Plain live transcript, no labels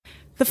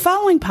The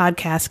following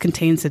podcast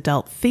contains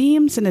adult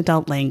themes and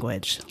adult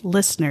language.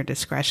 Listener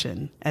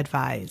discretion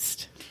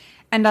advised.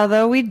 And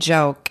although we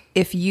joke,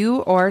 if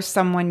you or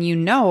someone you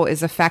know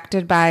is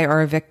affected by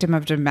or a victim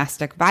of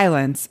domestic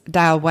violence,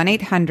 dial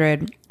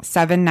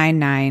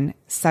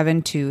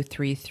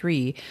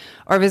 1-800-799-7233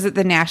 or visit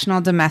the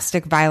National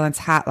Domestic Violence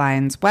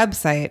Hotline's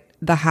website,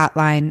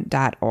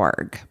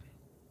 thehotline.org.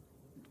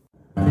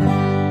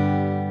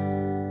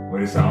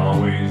 But it's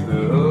always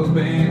the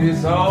husband,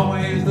 it's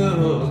always the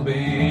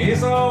husband,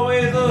 it's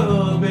always the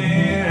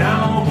husband,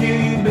 I'm gonna kill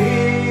you,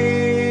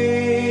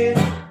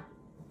 bitch.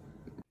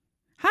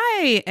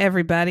 Hi,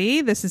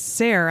 everybody. This is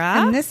Sarah.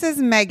 And this is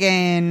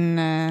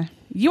Megan.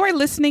 You are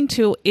listening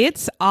to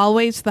It's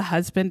Always the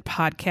Husband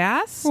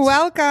podcast.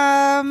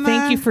 Welcome.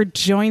 Thank you for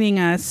joining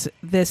us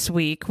this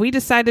week. We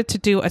decided to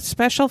do a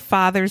special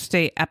Father's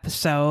Day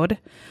episode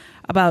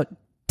about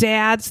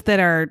dads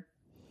that are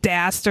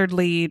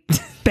bastardly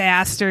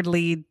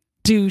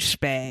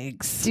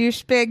douchebags.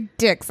 Douchebag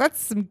dicks.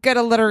 That's some good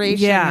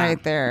alliteration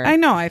right there. I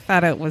know. I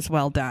thought it was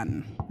well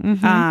done.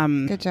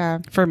 Mm-hmm. Good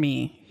job. For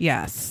me,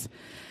 yes.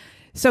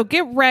 So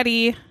get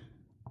ready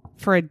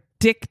for a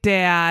dick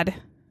dad.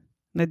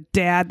 A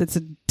dad that's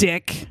a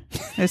dick.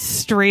 A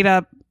straight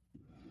up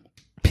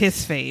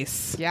piss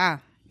face. Yeah.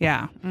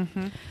 Yeah.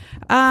 Mm-hmm.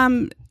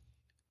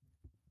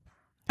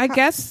 I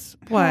guess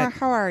what?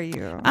 How are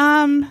you?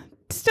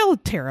 Still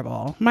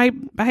terrible. I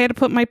had to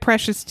put my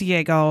precious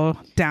Diego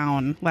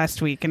down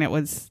last week, and it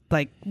was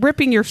like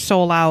ripping your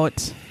soul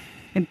out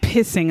and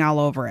pissing all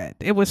over it.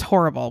 It was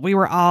horrible. We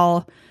were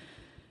all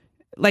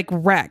like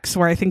wrecks,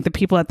 where I think the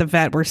people at the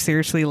vet were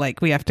seriously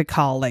like, we have to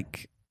call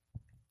like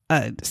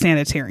a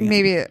sanitarium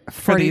maybe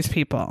for these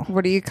people.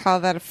 What do you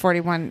call that? A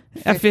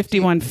 5150? A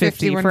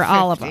 5150 for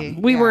all of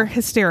them. We yeah. were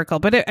hysterical,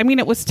 but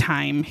it was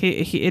time.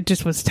 It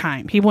just was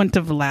time. He wouldn't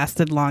have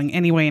lasted long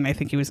anyway, and I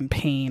think he was in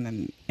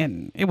pain,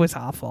 and it was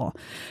awful.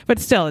 But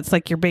still, it's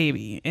like your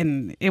baby,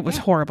 and it was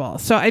horrible.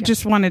 So I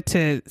just wanted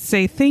to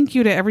say thank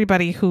you to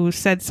everybody who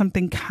said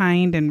something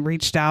kind and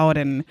reached out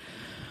and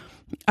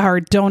are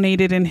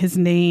donated in his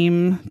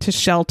name to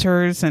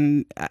shelters,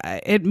 and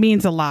it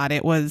means a lot.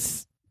 It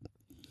was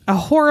a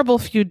horrible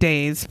few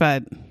days,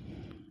 but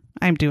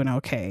I'm doing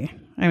okay.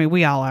 I mean,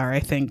 we all are,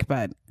 I think,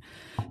 but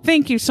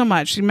thank you so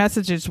much. The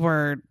messages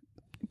were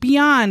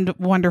beyond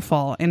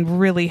wonderful and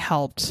really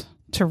helped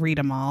to read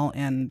them all.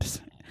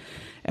 And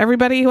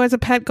everybody who has a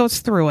pet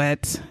goes through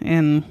it,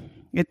 and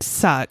it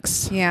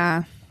sucks.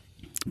 Yeah.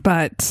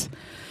 But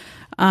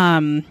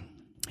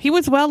he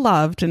was well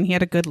loved and he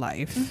had a good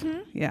life. Mm-hmm.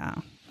 Yeah.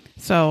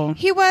 So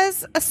he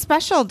was a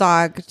special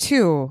dog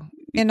too,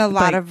 in a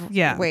lot of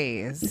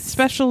ways.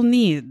 Special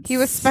needs. He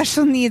was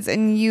special needs,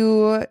 and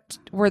you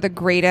were the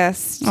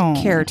greatest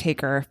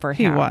caretaker for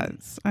him. He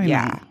was. I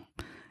know.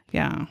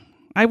 Yeah.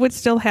 I would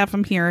still have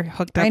him here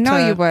hooked up to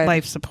you would.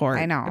 Life support.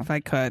 I know. If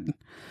I could.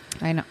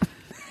 I know.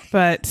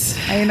 But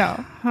I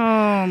know.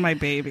 Oh, my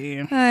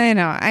baby. I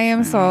know. I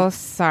am so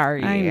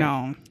sorry. I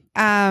know.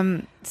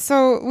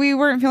 So we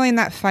weren't feeling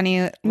that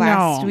funny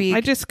last week.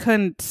 I just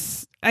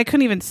couldn't. I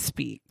couldn't even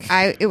speak.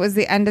 It was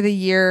the end of the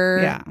year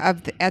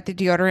at the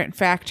deodorant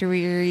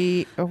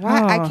factory. What?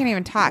 I can't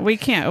even talk. We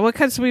can't. Well,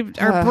 because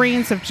our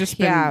brains have just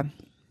been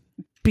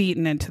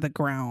beaten into the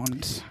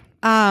ground.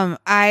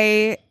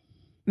 I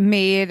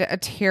made a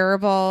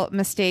terrible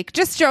mistake.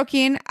 Just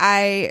joking.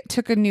 I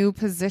took a new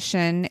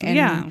position.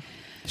 And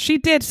she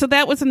did. So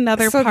that was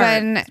another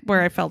part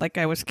where I felt like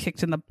I was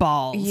kicked in the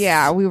balls.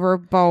 Yeah, we were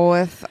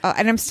both.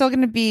 And I'm still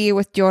going to be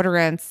with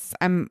deodorants.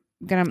 I'm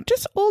gonna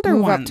just older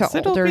move ones. up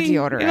to older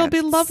deodorants. It'll be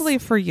lovely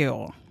for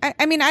you.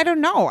 I mean, I don't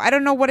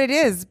know what it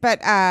is,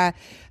 but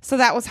so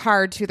that was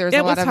hard too. There was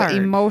a lot of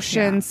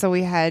emotion. Yeah. So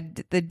we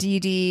had the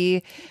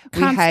DD,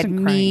 we had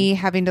crying. Me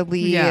having to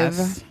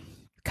leave,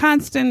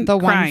 constant the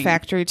crying. One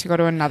factory to go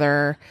to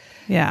another.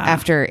 Yeah,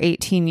 after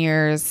 18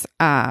 years,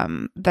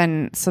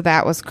 then so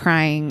that was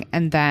crying,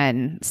 and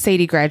then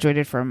Sadie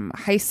graduated from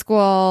high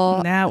school.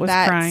 That was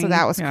crying. So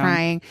that was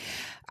crying.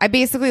 I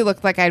basically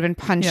looked like I'd been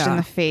punched in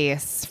the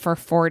face for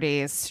 4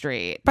 days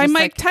straight. By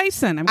Mike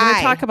Tyson. I'm going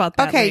to talk about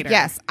that later.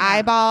 Yes.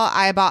 Yeah.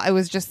 Eyeball. It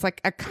was just like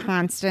a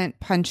constant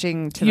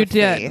punching to the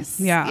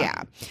face.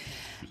 Yeah.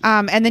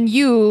 And then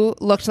you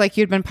looked like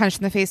you'd been punched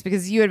in the face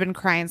because you had been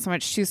crying so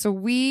much too. So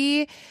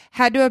we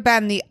had to have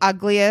been the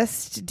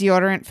ugliest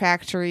deodorant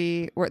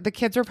factory where the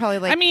kids were probably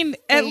like, I mean,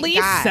 at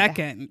least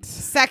second.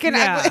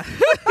 Yeah.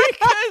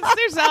 Because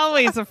there's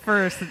always a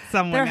first at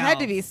someone There had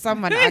else. to be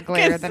someone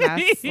uglier than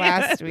us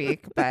last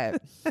week,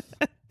 but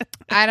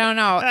I don't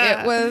know.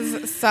 It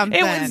was something.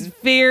 It was a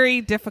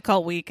very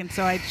difficult week. And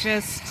so I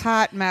just...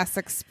 Hot Mess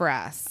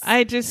Express.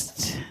 I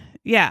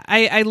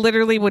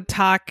literally would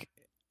talk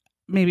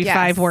maybe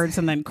 5 words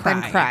and then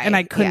cry. And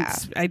I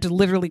couldn't, I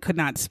literally could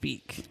not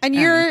speak. And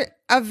you're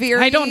a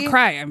very I don't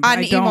cry.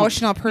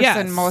 unemotional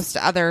person most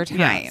other times.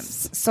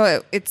 Yes.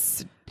 So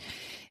it's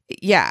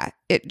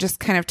it just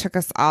kind of took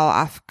us all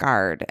off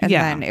guard. And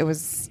then it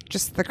was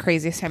just the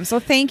craziest time. So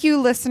thank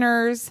you,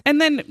 listeners. And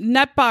then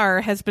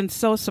Netbar has been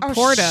so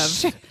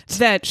supportive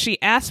that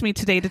she asked me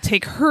today to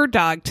take her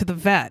dog to the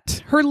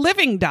vet, her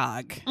living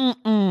dog.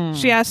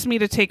 She asked me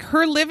to take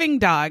her living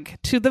dog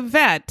to the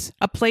vet,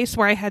 a place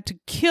where I had to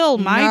kill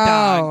my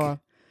dog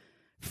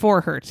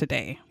for her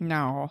today.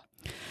 No.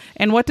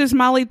 And what does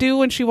Molly do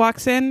when she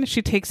walks in?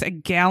 She takes a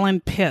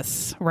gallon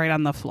piss right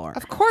on the floor.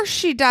 Of course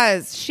she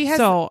does. She has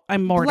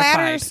I'm mortified.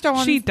 bladder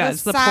stones. She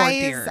does, the poor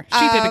dear.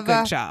 She did a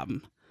good job.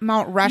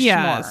 Mount Rushmore.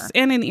 Yes,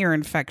 and an ear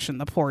infection,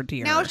 the poor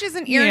dear. Now she has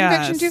an ear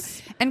infection too.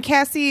 And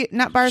Cassie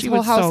Nutbar's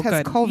whole house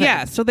has COVID.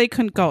 Yeah, so they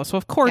couldn't go. So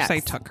of course I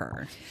took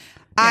her.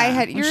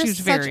 You're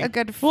such a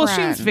good friend. Well,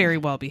 she was very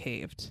well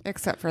behaved.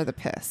 Except for the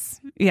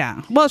piss.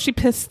 Yeah. Well, she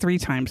pissed 3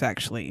 times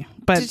actually.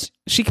 But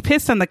she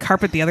pissed on the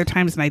carpet the other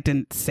times and I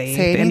didn't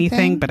say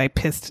anything, but I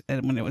pissed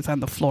when it was on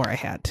the floor. I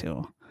had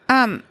to.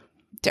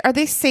 Are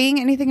they saying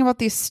anything about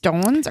these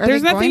stones?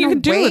 There's nothing you can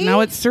do. Now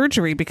it's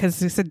surgery because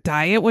they said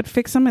diet would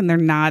fix them and they're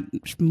not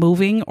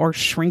moving or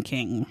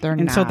shrinking.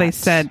 So they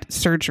said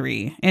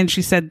surgery. And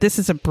she said this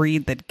is a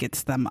breed that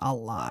gets them a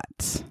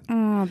lot.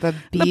 Oh, the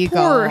beagle. The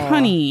poor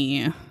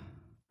honey.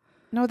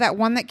 No, that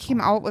one that came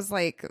out was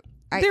like,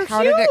 how huge.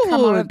 Did it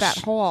come out of that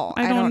hole?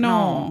 I don't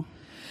know.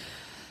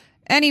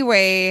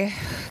 Anyway,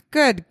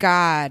 good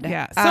God.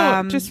 Yeah.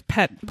 So just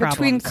pet problems.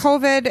 Between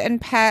COVID and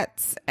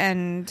pets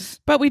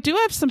But we do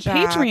have some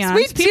jobs. Patreons.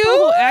 We People do?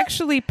 who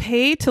actually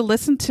pay to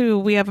listen to.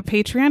 We have a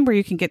Patreon where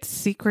you can get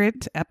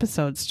secret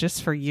episodes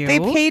just for you.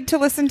 They paid to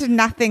listen to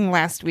nothing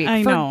last week.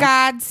 I know. For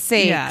God's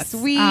sakes. Yes.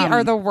 We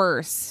are the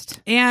worst.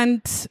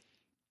 And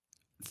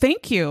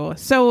thank you.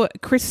 So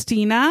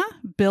Christina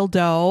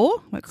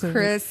Bildo.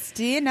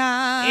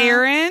 Christina.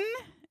 Aaron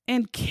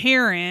and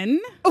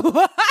Karen.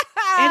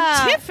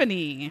 And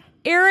Tiffany.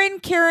 Aaron,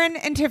 Karen,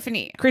 and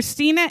Tiffany.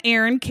 Christina,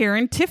 Aaron,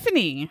 Karen,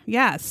 Tiffany.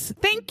 Yes.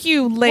 Thank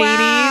you, ladies.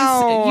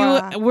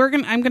 Wow.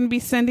 I'm gonna be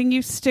sending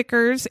you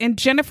stickers. And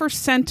Jennifer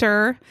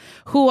Center,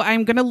 who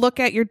I'm gonna look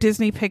at your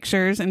Disney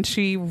pictures, and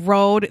she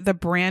rode the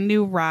brand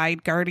new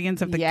ride,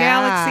 Guardians of the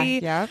Galaxy.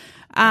 Yep.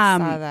 I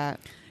saw that.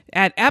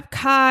 At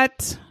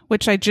Epcot,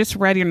 which I just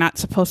read you're not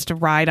supposed to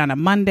ride on a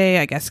Monday,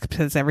 I guess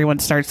because everyone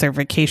starts their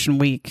vacation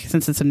week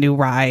since it's a new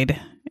ride.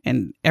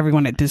 And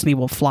everyone at Disney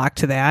will flock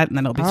to that, and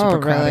then it'll be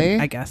super crowded. Really?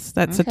 I guess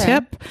that's a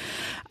tip.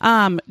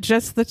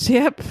 Just the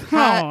tip.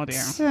 Hot,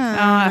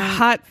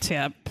 hot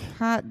tip.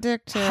 Hot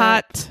dick tip.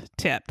 Hot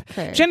tip.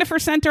 Okay. Jennifer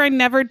Center, I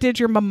never did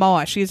your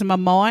Momoa. She's a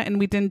Momoa, and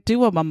we didn't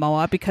do a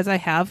Momoa because I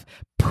have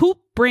poop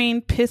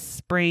brain, piss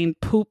brain,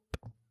 poop,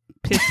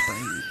 piss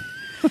brain.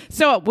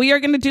 So we are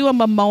going to do a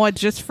Momoa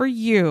just for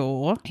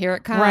you. Here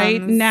it comes. Right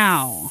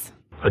now.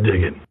 I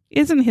dig it.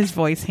 Isn't his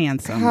voice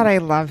handsome? God, I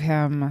love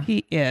him.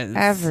 He is.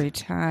 Every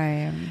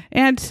time.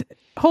 And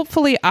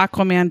hopefully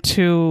Aquaman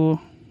 2,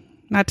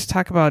 not to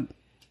talk about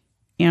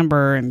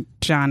Amber and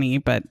Johnny,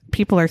 but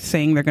people are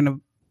saying they're going to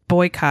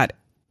boycott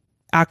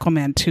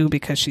Aquaman 2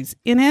 because she's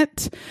in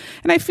it.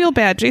 And I feel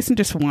bad. Jason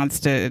just wants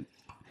to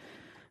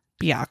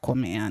be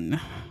Aquaman.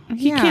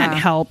 He can't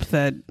help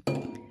that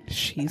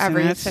she's in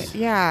it.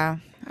 Yeah.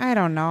 I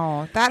don't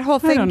know. That whole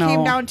thing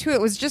came down to it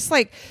was just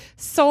like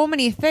so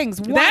many things.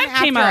 One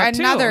came after out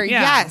another. Too.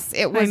 Yeah. Yes,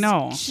 it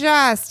was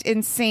just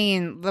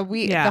insane.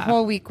 The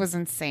whole week was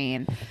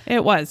insane.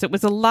 It was. It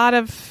was a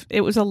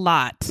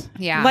lot.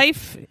 Yeah.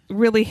 Life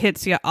really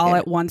hits you all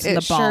at once in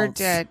the balls. It sure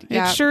did.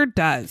 Yep. It sure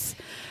does.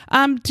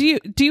 Do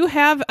you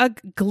have a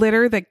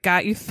glitter that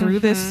got you through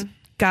this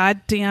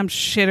goddamn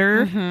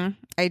shitter? Mm-hmm.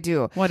 I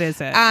do. What is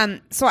it?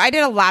 So I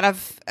did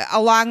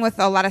along with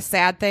a lot of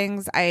sad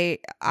things.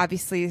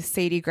 Obviously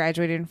Sadie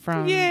graduating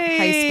from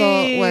high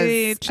school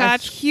was a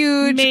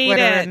huge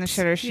glitter in the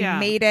shitter. She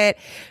made it.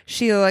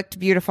 She looked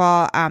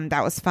beautiful.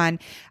 That was fun.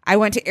 I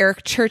went to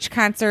Eric Church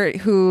concert,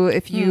 who,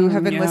 if you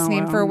have been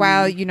listening for a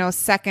while, you know,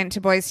 second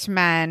to Boyz II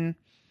Men.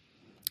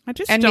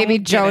 And maybe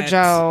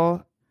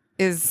JoJo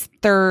is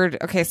third.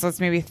 Okay, so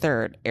it's maybe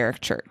third, Eric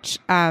Church.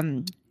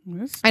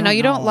 I know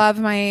you don't love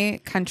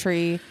my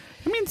country.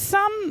 I mean,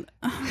 some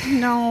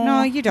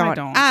no, you don't.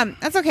 I don't.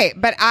 That's okay.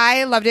 But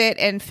I loved it,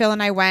 and Phil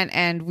and I went,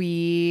 and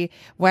we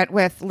went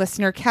with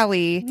listener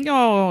Kelly.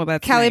 Oh,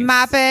 that's Kelly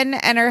nice. Maupin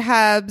and her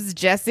hubs,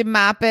 Jesse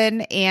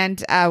Maupin,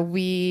 and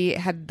we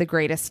had the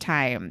greatest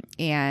time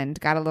and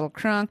got a little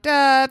crunked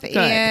up,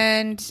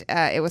 and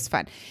it was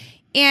fun.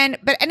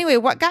 But anyway,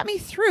 what got me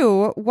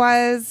through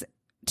was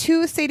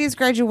to Sadie's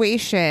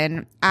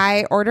graduation.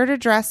 I ordered a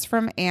dress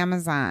from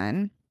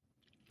Amazon.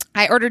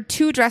 I ordered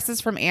 2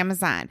 dresses from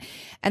Amazon,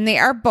 and they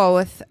are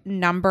both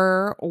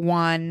number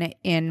 1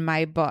 in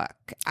my book.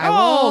 I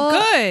will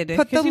good.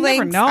 Put the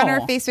links on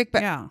our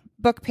Facebook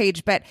book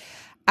page. But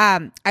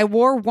I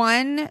wore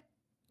one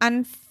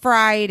on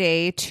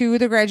Friday to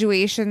the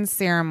graduation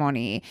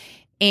ceremony,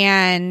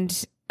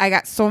 and I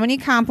got so many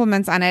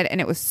compliments on it,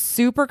 and it was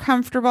super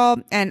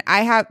comfortable. And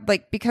I have,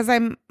 because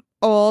I'm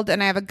old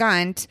and I have a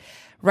gunt,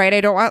 right?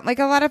 I don't want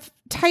a lot of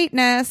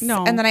tightness.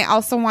 No. And then I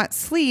also want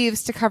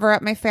sleeves to cover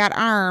up my fat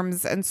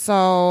arms. And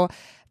so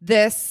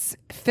this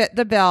fit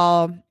the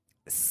bill.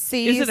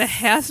 safe. Is it a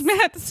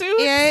hazmat suit?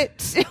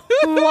 It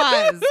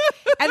was.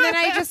 And then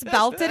I just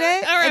belted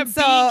it. Or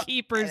a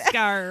beekeeper's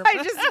scarf.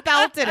 I just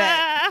belted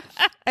it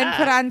and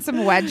put on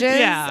some wedges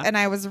and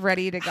I was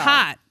ready to go.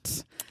 Hot.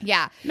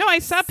 Yeah. No, I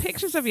saw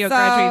pictures of you at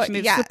graduation.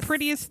 It's the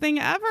prettiest thing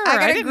ever.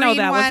 I didn't know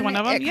that was one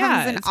of them. It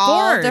comes in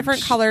all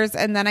different colors.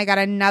 And then I got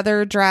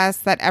another dress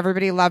that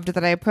everybody loved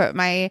that I put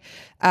my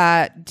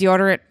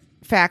deodorant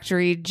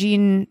factory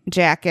jean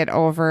jacket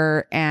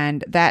over,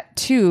 and that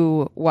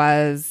too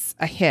was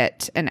a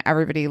hit and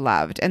everybody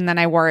loved. And then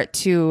I wore it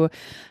to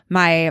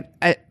my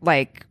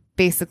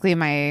basically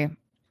my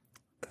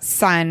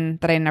son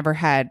that I never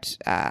had.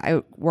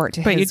 I wore it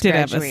to his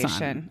graduation. Have a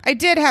son. I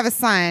did have a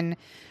son.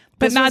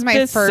 But this was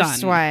my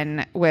first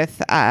one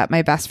with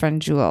my best friend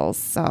Jules.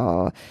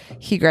 So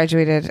he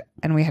graduated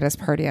and we had his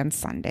party on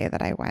Sunday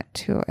that I went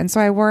to. And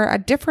so I wore a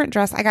different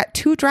dress. I got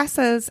 2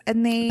 dresses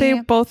and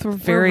they both were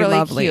very really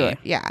lovely. Cute.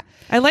 Yeah.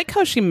 I like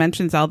how she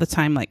mentions all the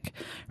time like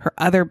her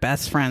other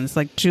best friends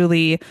like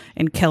Julie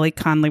and Kelly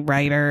Conley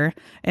Ryder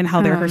and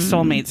how they're her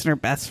soulmates and her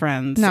best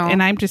friends. No.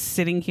 And I'm just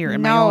sitting here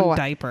in my own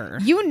diaper.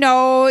 You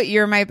know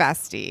you're my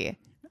bestie.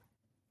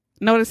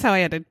 Notice how I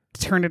had to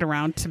turn it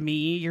around to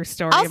me, your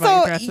story about your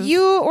also, dresses.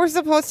 you were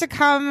supposed to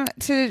come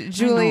to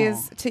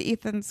Julie's, to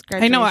Ethan's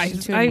graduation.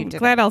 I know. I'm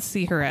glad I'll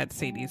see her at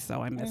Sadie's,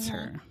 though. I miss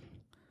her.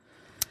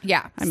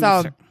 Yeah. I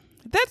miss her.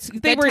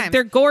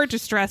 They're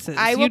gorgeous dresses.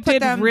 You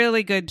did a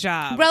really good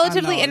job.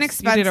 Relatively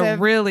inexpensive. You did a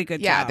really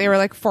good job. Yeah, they were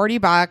like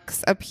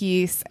 $40 a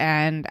piece,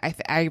 and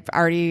I've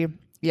already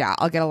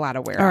I'll get a lot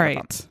of wear out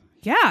of them.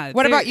 Yeah.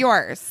 What about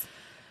yours?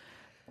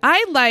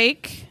 I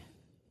like,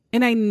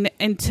 and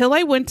until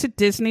I went to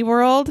Disney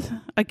World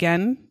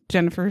again.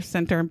 Jennifer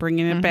Center and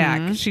bringing it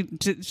back. She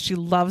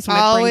loves when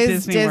I bring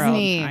Disney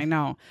World. I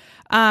know.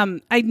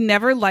 I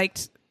never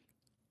liked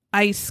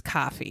iced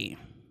coffee.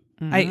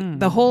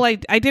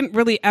 I didn't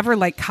really ever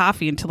like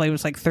coffee until I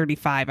was like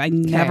 35. I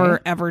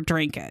never ever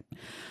drank it.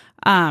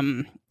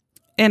 And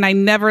I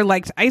never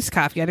liked iced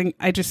coffee.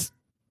 I just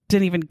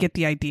didn't even get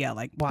the idea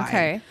like why.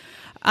 Okay.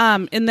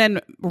 And then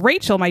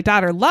Rachel, my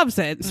daughter, loves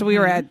it. So we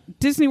were at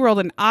Disney World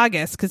in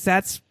August because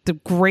that's the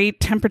great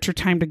temperature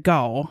time to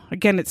go.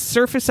 Again, it's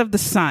surface of the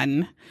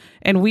sun,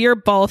 and we are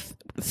both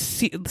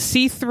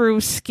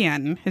see-through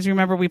skin. As you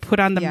remember, we put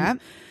on the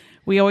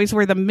we always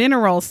wear the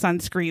mineral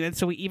sunscreen, and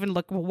so we even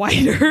look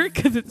whiter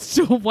because it's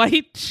still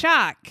white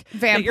chalk.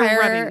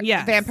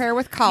 Vampire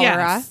with cholera.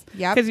 Yes.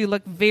 Yep. Because you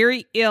look a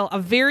very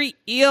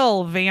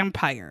ill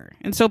vampire.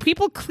 And so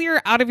people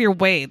clear out of your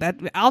way. That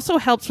also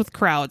helps with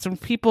crowds. When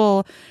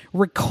people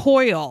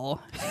recoil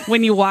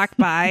when you walk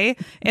by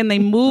and they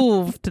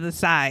move to the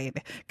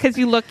side because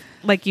you look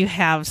like you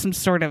have some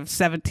sort of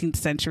 17th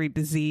century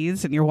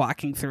disease and you're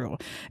walking through.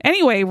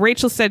 Anyway,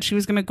 Rachel said she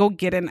was going to go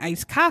get an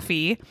iced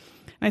coffee.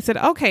 And I said,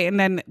 okay. And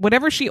then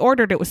whatever she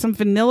ordered, it was some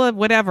vanilla,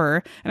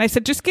 whatever. And I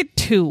said, just get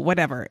 2,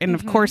 whatever. And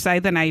of course, I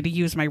had to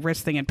use my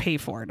wrist thing and pay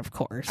for it, of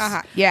course.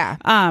 Yeah.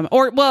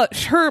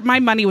 My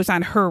money was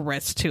on her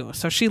wrist too.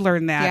 So she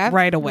learned that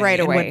right away.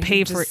 And would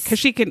pay for it.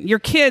 Because your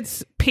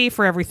kids pay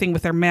for everything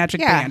with their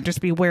magic band. Just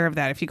be aware of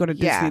that. If you go to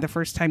Disney the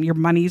first time, your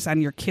money's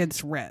on your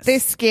kid's wrist. They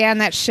scan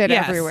that shit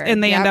everywhere.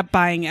 And they end up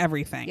buying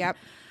everything. Yep.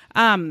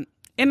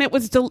 And it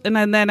was,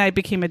 and then I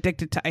became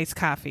addicted to iced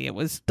coffee. It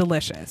was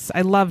delicious.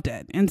 I loved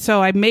it. And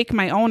so I make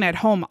my own at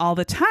home all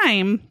the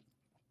time.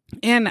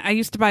 And I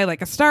used to buy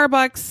like a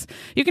Starbucks.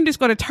 You can just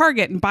go to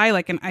Target and buy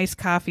like an iced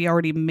coffee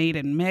already made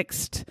and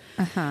mixed.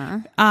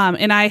 And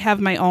I have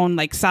my own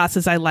like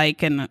sauces I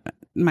like and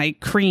my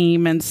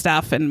cream and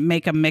stuff and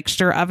make a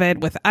mixture of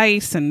it with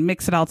ice and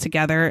mix it all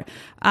together.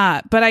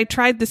 But I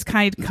tried this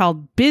kind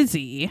called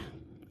Bizzy,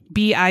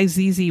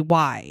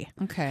 Bizzy.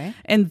 Okay.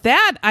 And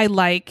that I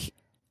like.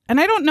 And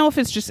I don't know if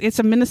it's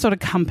a Minnesota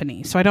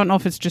company. So I don't know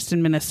if it's just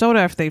in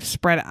Minnesota, if they've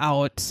spread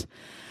out.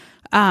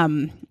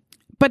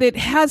 But it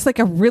has like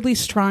a really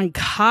strong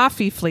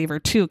coffee flavor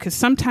too. Because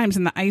sometimes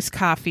in the iced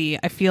coffee,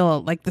 I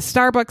feel like the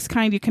Starbucks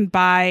kind you can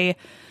buy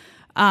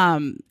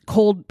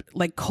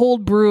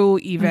cold brew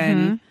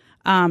even.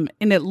 And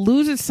it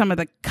loses some of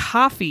the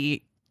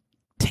coffee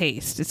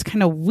taste. It's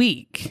kind of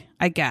weak,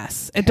 I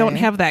guess. It don't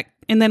have that.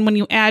 And then when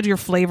you add your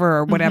flavor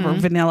or whatever,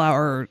 vanilla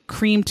or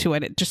cream to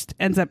it, it just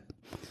ends up,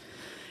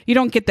 you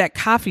don't get that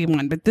coffee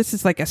one, but this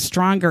is like a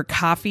stronger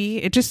coffee.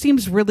 It just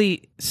seems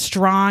really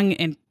strong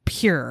and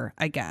pure,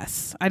 I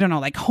guess. I don't know,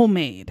 like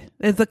homemade.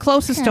 It's the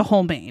closest to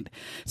homemade.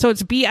 So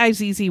it's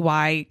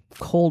Bizzy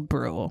cold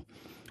brew.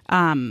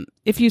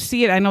 If you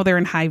see it, I know they're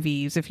in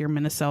Hy-Vees if you're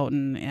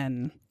Minnesotan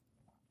and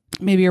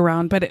maybe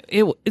around, but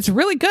it's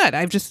really good.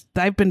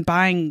 I've been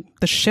buying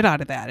the shit out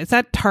of that. It's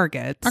at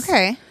Target.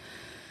 Okay.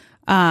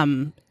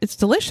 It's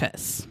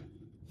delicious.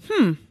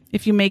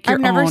 If you make your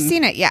own. I've never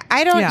seen it yet.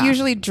 I don't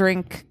usually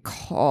drink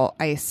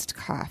iced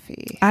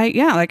coffee.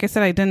 Like I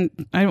said,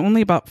 I'm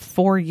only about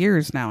 4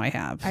 years now I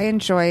have. I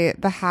enjoy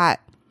the hot.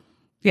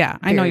 Yeah,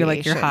 I know you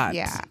like your hot.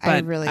 Yeah,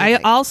 but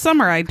all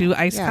summer I do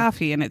iced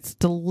coffee and it's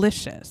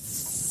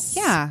delicious.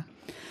 Yeah.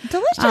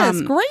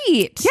 Delicious.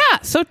 Great.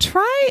 Yeah. So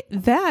try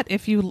that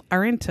if you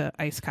are into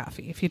iced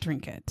coffee, if you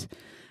drink it.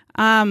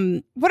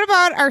 What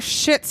about our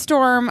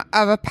shitstorm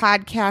of a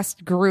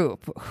podcast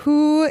group?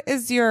 Who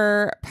is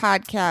your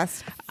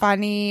podcast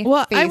funny?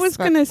 Well, Facebook I was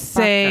going to fucker?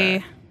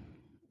 say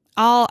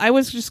I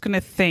was just going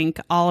to thank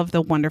all of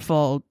the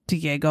wonderful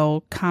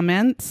Diego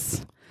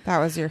comments. That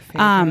was your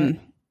favorite.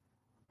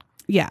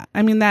 Yeah,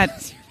 I mean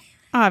that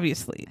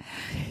obviously.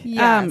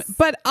 Yes.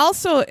 But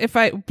also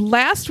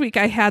last week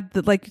I had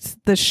the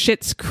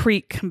Schitt's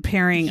Creek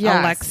comparing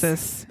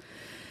Alexis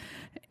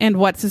and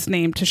what's his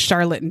name to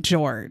Charlotte and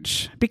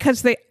George,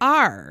 because they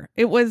are.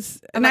 It was,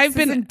 and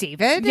Alexis and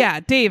David. Yeah,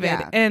 David.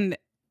 Yeah. And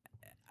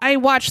I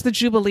watched the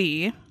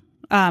Jubilee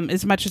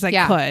as much as I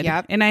could.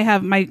 Yep. And I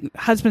have my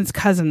husband's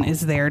cousin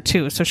is there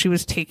too, so she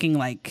was taking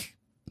like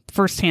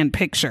firsthand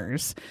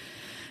pictures,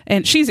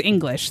 and she's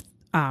English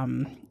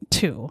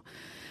too,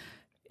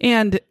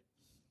 and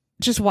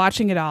just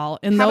watching it all.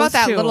 And how those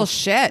about that two, little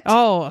shit?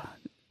 Oh,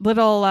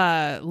 little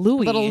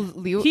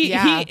Louis. He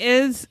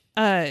is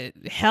a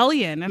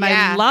hellion, and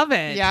I love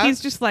it. Yep. He's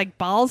just like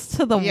balls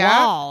to the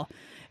wall,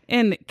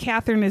 and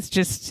Catherine is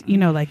just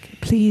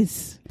like,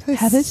 please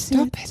have a seat.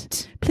 Stop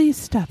it. Please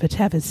stop it.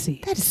 Have a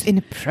seat. That is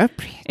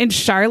inappropriate. And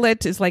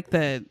Charlotte is like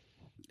the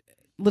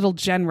little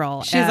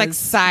general. She's like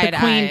side the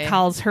queen eye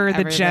calls her the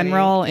everybody.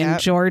 general, Yep. and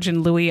George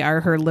and Louis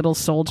are her little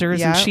soldiers.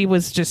 Yep. And she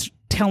was just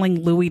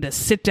telling Louis to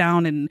sit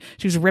down, and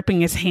she was ripping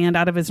his hand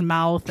out of his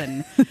mouth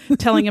and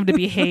telling him to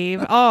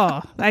behave.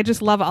 Oh, I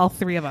just love all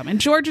three of them. And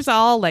George is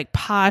all like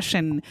posh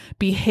and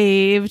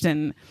behaved,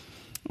 and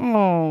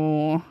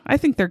I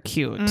think they're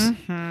cute.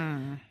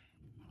 Mm-hmm.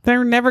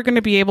 They're never going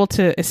to be able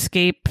to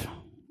escape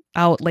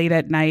out late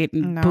at night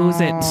and booze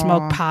it and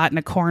smoke pot in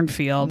a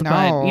cornfield. No.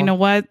 But you know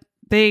what?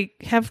 They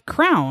have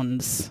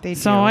crowns. They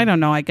so do. I don't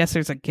know. I guess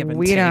there's a give and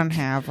take. We don't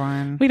have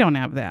one. We don't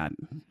have that.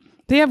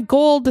 They have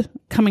gold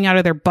coming out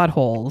of their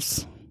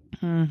buttholes.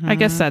 Mm-hmm. I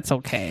guess that's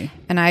okay.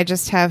 And I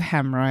just have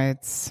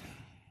hemorrhoids.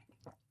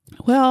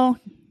 Well,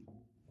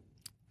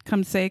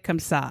 come say, come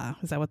sa.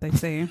 Is that what they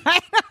say?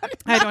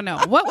 I don't know.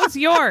 What was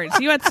yours?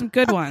 You had some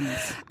good ones.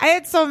 I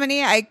had so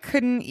many, I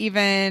couldn't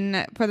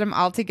even put them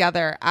all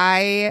together.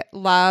 I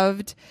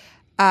loved,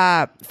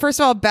 first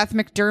of all, Beth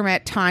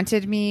McDermott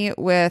taunted me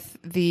with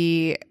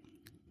the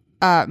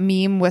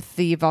meme with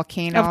the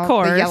volcano. Of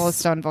course. The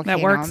Yellowstone volcano.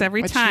 That works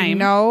every which time. You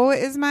know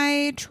is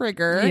my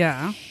trigger.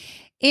 Yeah.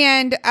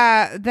 And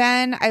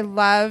then I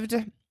loved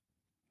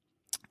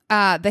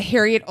the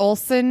Harriet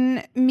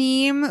Olsen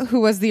meme,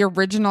 who was the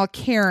original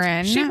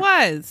Karen. She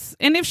was.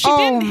 And if she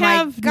didn't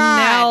have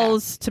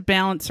Nels to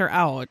balance her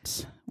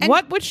out,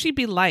 what would she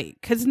be like?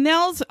 Because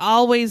Nels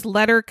always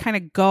let her kind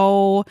of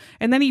go,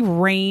 and then he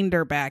reined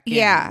her back in.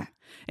 Yeah.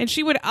 And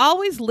she would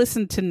always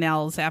listen to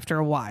Nels after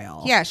a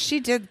while. Yeah, she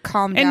did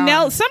calm down.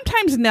 And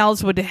sometimes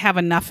Nels would have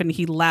enough, and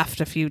he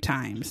left a few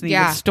times, and he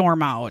would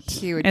storm out.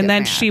 He would and get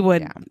then mad. she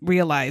would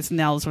realize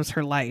Nels was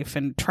her life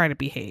and try to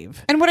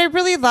behave. And what I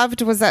really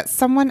loved was that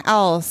someone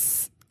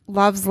else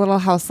loves Little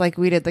House like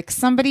we did. Like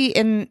somebody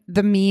in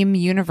the meme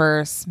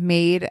universe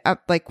made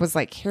up, was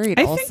like Harriet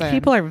Olsen. I think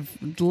people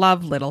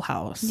love Little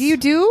House. You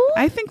do?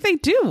 I think they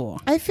do.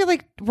 I feel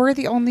like we're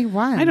the only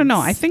ones. I don't know.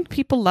 I think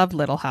people love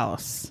Little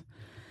House.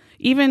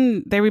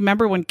 Even they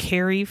remember when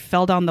Carrie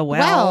fell down the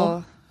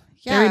well.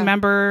 Yeah. They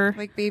remember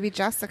like Baby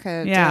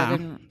Jessica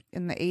did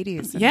in the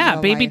 80s.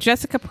 Yeah, Baby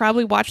Jessica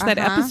probably watched that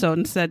episode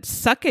and said,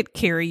 "Suck it,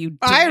 Carrie, you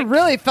dick." I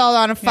really fell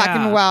down a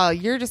fucking well.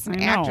 You're just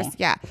an actress.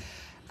 Yeah.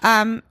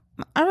 All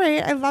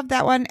right. I love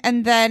that one.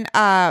 And then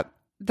the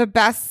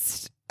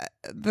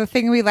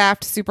thing we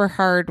laughed super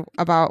hard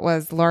about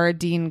was Laura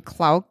Dean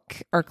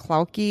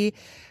Klauke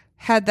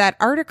had that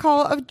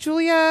article of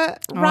Julia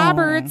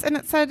Roberts, and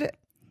it said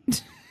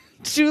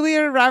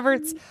Julia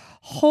Roberts'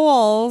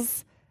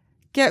 holes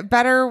get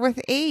better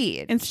with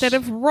age. Instead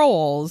of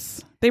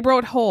rolls, they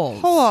wrote holes.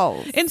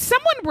 Holes. And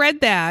someone read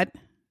that.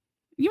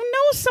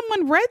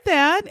 Someone read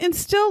that and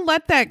still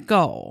let that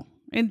go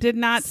and did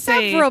not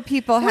say. Several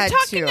people We're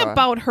talking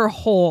about her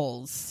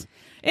holes.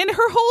 And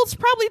her holes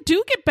probably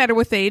do get better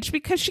with age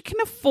because she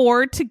can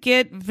afford to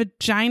get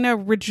vagina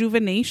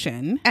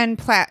rejuvenation. And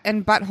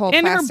butthole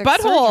and her plastic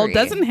butthole surgery.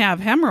 Doesn't have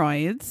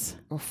hemorrhoids.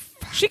 Oh,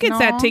 she gets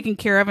that taken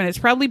care of, and it's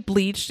probably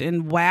bleached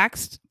and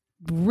waxed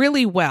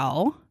really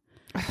well.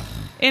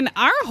 And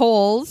our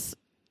holes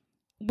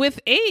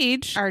with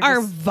age are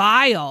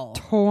vile.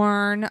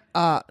 Torn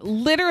up.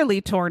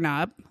 Literally torn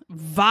up.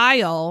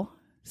 Vile.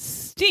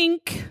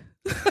 Stink.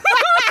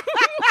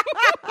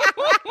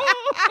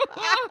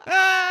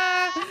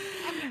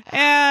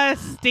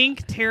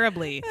 Stink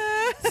terribly.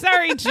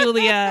 Sorry,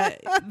 Julia.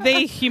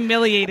 They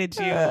humiliated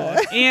you.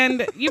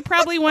 And you'd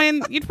probably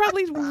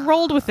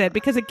rolled with it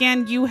because,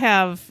 again, you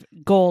have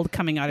gold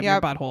coming out of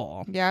your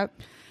butthole.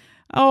 Yep.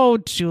 Oh,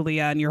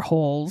 Julia, and your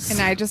holes.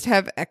 And I just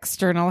have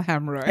external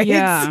hemorrhoids.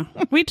 Yeah.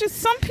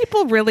 Some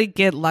people really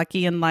get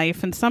lucky in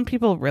life, and some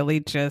people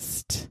really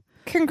just.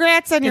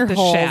 Congrats on your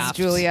holes, shaft.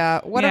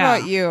 Julia. What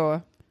about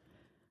you?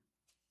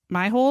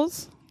 My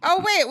holes?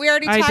 Oh, wait. We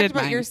already talked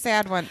about your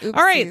sad one. Oopsies.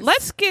 All right.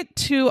 Let's get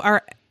to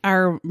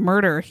our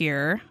murder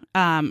here.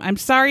 I'm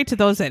sorry to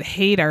those that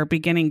hate our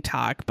beginning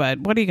talk, but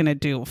what are you going to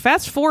do?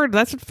 Fast forward.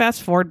 That's what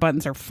fast forward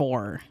buttons are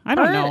for. I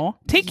don't know.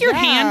 Take your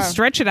hand,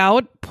 stretch it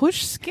out,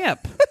 push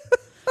skip.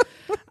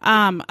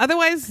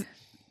 Otherwise,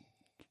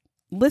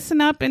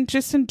 listen up and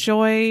just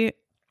enjoy.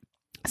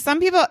 Some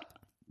people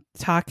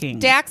talking.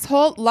 Dax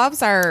Holt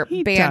loves our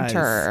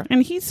banter. Does.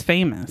 And he's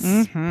famous.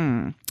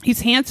 Mm-hmm.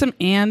 He's handsome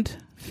and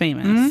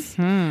famous.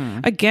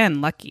 Mm-hmm.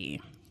 Again,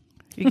 lucky.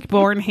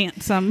 Born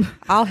handsome.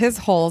 All his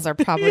holes are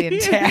probably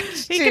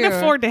intact. He can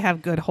afford to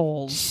have good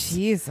holes.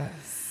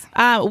 Jesus.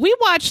 We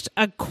watched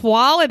a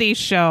quality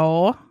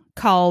show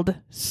called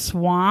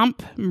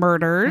Swamp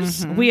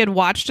Murders. Mm-hmm. We had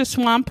watched a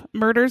Swamp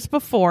Murders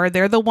before.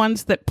 They're the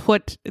ones that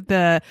put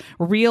the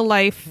real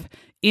life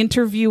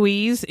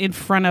interviewees in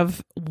front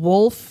of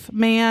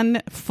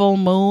Wolfman Full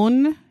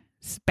Moon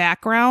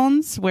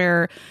backgrounds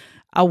where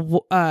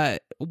a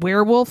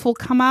werewolf will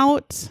come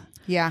out.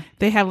 Yeah.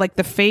 They have like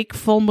the fake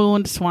full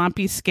moon,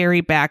 swampy,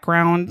 scary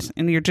background,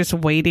 and you're just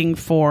waiting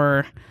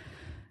for,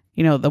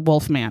 the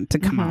Wolfman to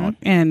come out.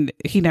 And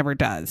he never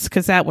does,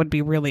 because that would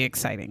be really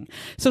exciting.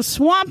 So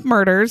Swamp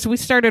Murders, we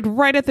started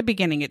right at the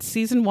beginning. It's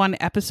season 1,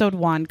 episode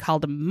 1,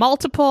 called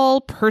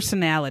Multiple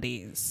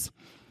Personalities.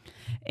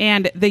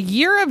 And the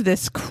year of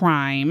this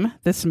crime,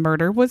 this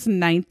murder, was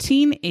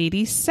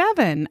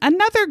 1987.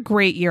 Another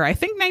great year. I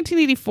think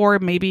 1984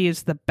 maybe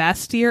is the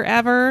best year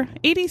ever.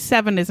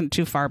 87 isn't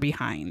too far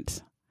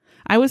behind.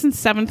 I was in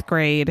 7th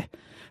grade,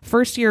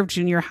 first year of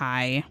junior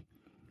high.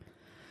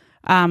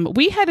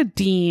 We had a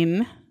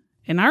dean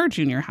in our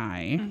junior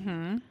high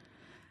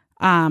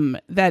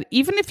that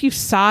even if you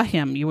saw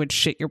him, you would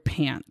shit your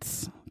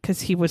pants.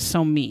 Because he was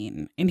so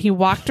mean. And he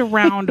walked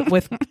around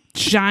with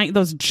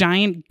those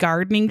giant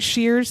gardening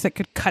shears that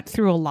could cut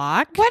through a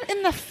lock. What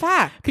in the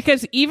fuck?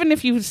 Because even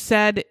if you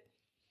said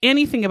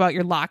anything about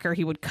your locker,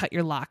 he would cut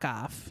your lock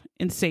off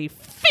and say,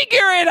 "Figure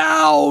it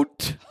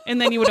out!"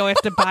 And then you would have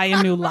to buy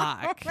a new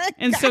lock.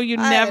 And so you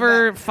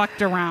never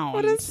fucked around.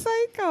 What a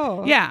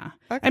psycho. Yeah.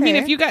 Okay. I mean,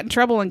 if you got in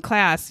trouble in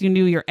class, you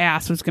knew your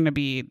ass was going to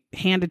be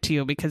handed to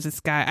you because this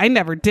guy, I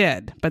never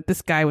did, but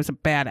this guy was a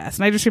badass.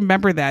 And I just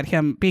remember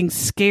him being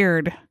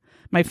scared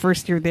my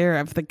first year there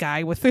of the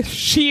guy with the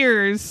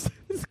shears.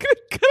 He's going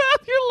to cut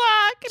off your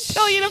lock and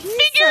tell you to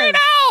figure it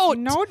out.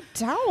 No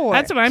doubt.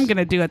 That's what I'm going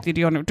to do at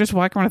the end. Just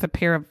walk around with a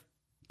pair of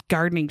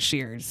gardening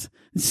shears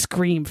and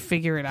scream,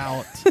 "Figure it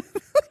out."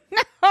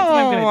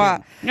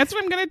 That's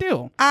what I'm going to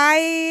do.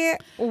 I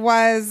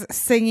was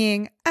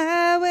singing,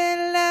 "I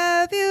will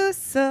love you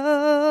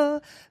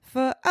so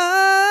for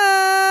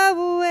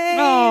always."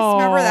 Oh,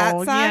 remember that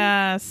song?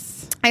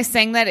 Yes. I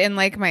sang that in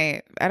like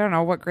I don't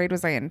know, what grade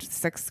was I in?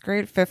 6th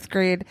grade, 5th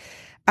grade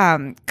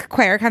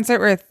choir concert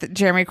with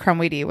Jeremy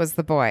Crumweedy was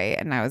the boy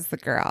and I was the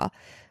girl.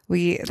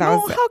 That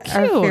was how cute.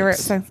 Our favorite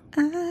song.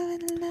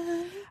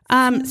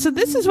 So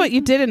this is what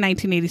you did in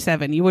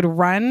 1987. You would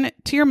run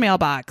to your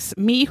mailbox.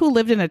 Me, who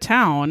lived in a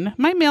town,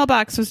 my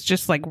mailbox was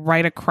just like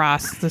right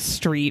across the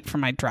street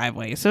from my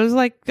driveway. So it was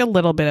like a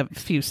little bit of a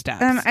few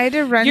steps. I had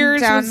to run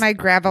down my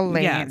gravel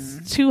lane.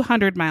 Yes,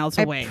 200 miles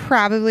away. I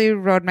probably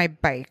rode my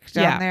bike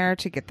down there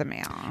to get the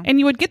mail. And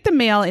you would get the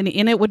mail, and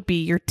in it would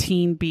be your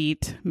Teen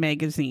Beat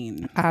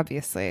magazine.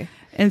 Obviously.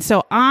 And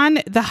so on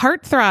the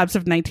heartthrobs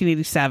of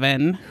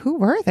 1987. Who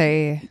were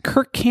they?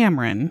 Kirk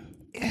Cameron.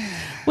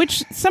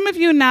 Which some of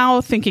you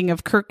now thinking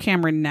of Kirk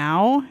Cameron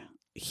now,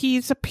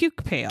 he's a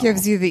puke pail.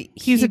 Gives you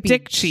he's a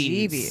dick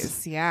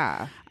cheese.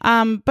 Yeah.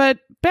 But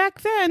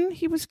back then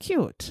he was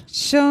cute.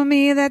 Show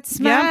me that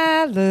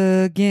smile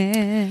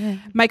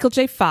again. Michael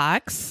J.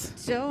 Fox.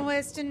 Don't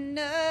waste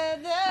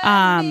another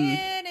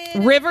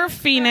minute. River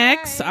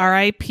Phoenix,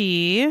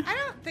 R.I.P.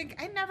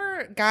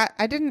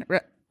 I didn't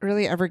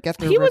really ever get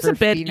the He River was a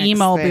bit Phoenix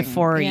emo thing.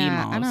 before emo.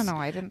 emos. I don't know.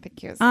 I didn't think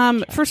he was.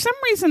 For some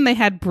reason, they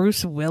had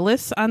Bruce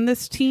Willis on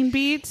this Teen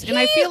Beat, and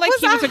I feel like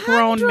he was a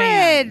grown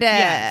man.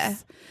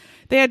 Yes.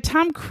 They had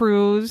Tom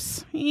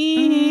Cruise.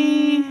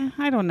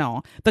 I don't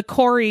know. The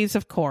Coreys,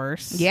 of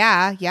course.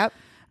 Yeah. Yep.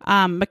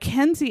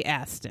 Mackenzie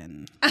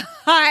Astin.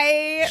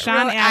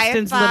 Sean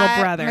Astin's little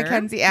brother.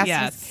 Mackenzie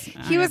Astin.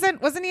 Yes. He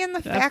wasn't he in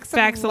the Facts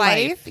of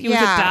Life? He was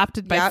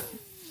adopted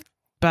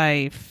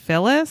by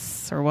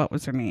Phyllis, or what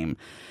was her name?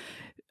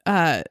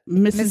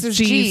 Mrs.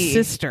 G's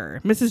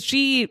sister. Mrs.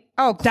 G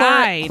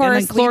died, and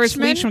then Cloris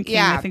Leachman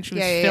came. I think she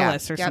was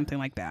Phyllis or something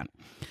like that.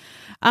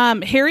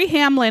 Harry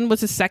Hamlin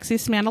was the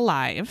sexiest man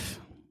alive.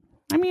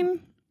 I mean,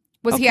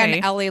 was he on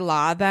L.A.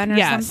 Law then or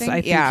something? Yes,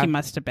 I think he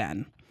must have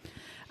been.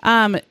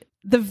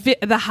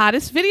 The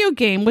hottest video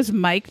game was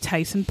Mike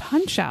Tyson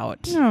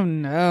Punch-Out. Oh,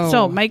 no.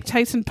 So Mike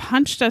Tyson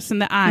punched us in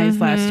the eyes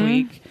last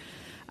week.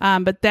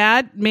 But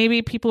that,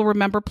 maybe people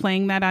remember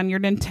playing that on your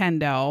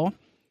Nintendo.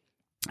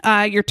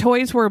 Your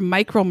toys were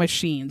Micro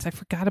Machines. I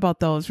forgot about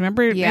those.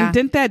 Remember? Yeah. And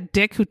didn't that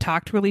dick who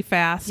talked really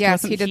fast?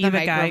 Yes, he did the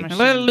Micro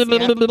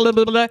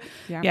Machines.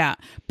 Yeah.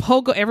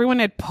 Pogo. Everyone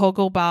had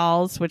Pogo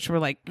balls, which were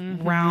like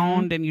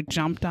round, and you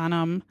jumped on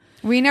them.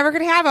 We never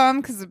could have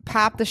them because it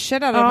popped the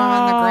shit out of them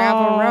on the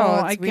gravel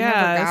roads. I we guess.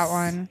 never got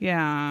one.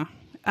 Yeah.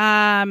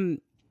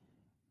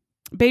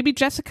 Baby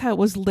Jessica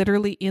was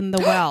literally in the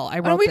well. I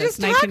wrote we this.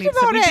 just talked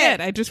about we it.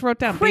 did. I just wrote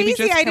down. Crazy. Baby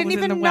Jessica I didn't was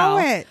even in the well.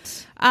 know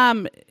it.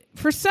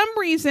 For some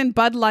reason,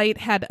 Bud Light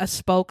had a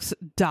spokes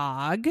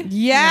dog.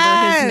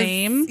 Yes. Remember his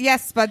name?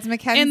 Yes, Spuds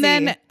McKenzie. And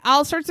then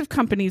all sorts of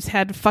companies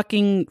had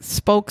fucking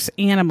spokes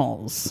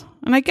animals.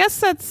 And I guess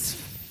that's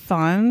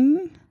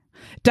fun.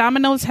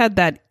 Domino's had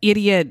that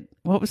idiot,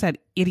 what was that?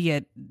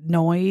 Idiot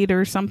Noid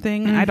or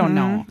something? I don't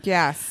know.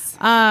 Yes.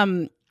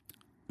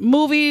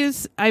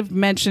 Movies I've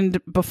mentioned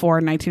before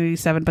in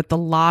 1987, but The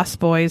Lost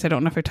Boys, I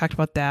don't know if I talked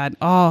about that.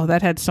 Oh,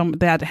 that had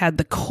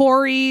the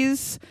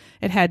Coreys.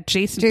 It had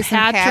Jason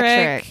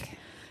Patrick.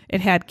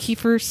 It had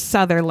Kiefer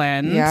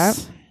Sutherland. Yep.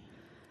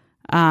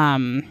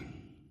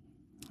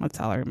 That's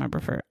all I remember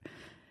for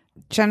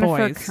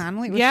Jennifer boys.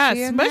 Connelly. Was yes,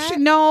 she in but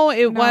that?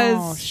 it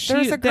was.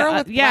 There's a girl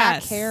with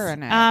black hair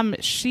in it. I'm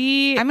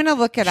gonna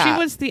look it up. She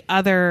was the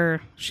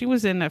other. She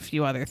was in a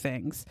few other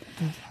things.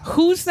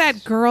 Who's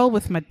that girl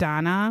with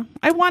Madonna?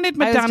 I wanted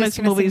Madonna's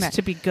movies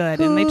to be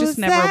good, and they just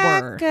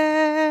never were.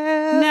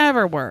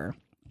 Never were.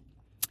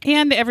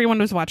 And everyone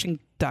was watching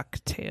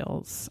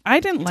DuckTales. I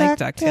didn't like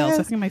DuckTales.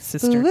 I think my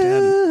sister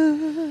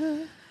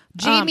did.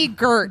 Jamie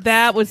Gertz.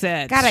 That was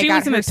it. God, she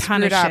was in a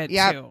ton of shit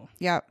too.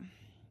 Yep.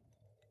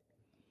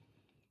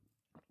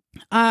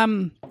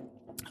 All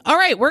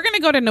right, we're going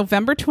to go to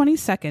November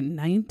 22nd,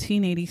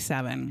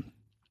 1987.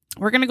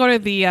 We're going to go to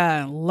the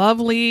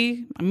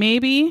lovely,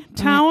 maybe,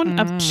 town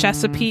of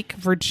Chesapeake,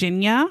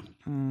 Virginia,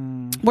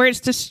 where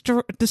it's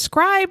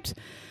described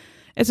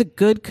as a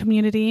good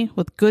community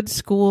with good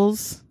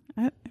schools.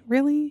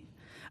 Really?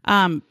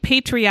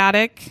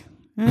 Patriotic.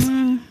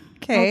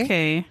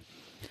 Okay.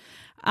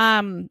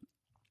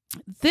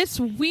 This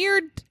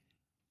weird...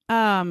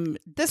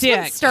 this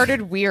one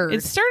started weird.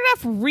 It started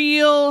off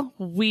real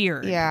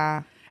weird.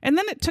 Yeah. And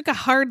then it took a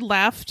hard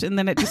left, and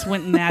then it just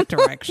went in that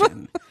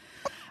direction.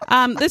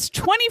 This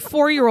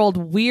 24-year-old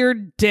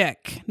weird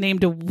dick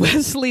named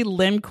Wesley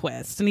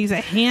Lindquist, and he's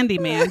a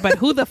handyman, but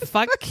who the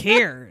fuck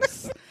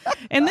cares?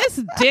 And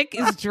this dick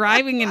is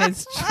driving in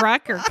his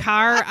truck or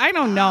car. I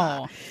don't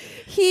know.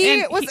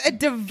 He was a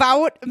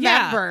devout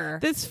member.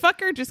 This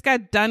fucker just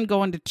got done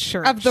going to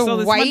church. Of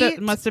the White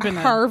must have been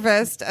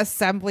Harvest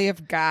Assembly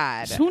of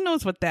God. Who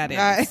knows what that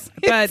is?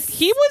 But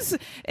he was...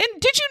 And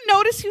did you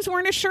notice he was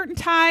wearing a shirt and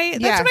tie?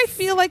 That's what I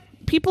feel like.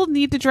 People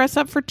need to dress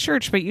up for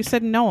church, but you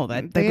said no,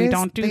 that we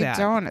don't do that.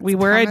 Don't. We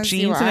wear a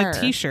jeans and a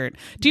t-shirt.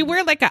 Do you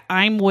wear like a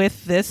I'm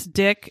with this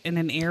dick and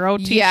an arrow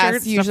t-shirt?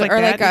 Yes, usually. Or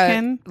like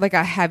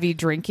a heavy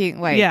drinking,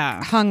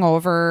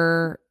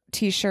 hungover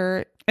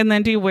t-shirt. And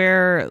then do you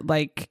wear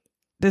like...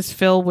 Does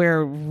Phil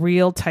wear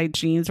real tight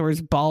jeans or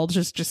his bulge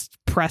is just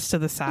pressed to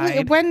the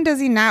side? When does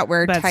he not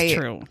wear That's tight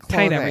true.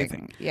 clothing? Tight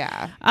everything.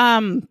 Yeah.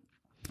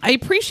 I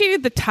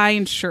appreciated the tie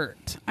and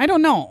shirt. I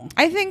don't know.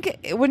 I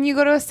think when you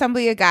go to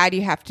Assembly of God,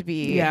 you have to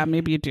be... Yeah,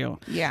 maybe you do.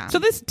 Yeah. So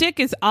this dick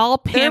is all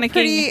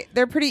panicking.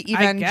 They're pretty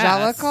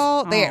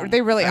evangelical.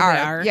 They really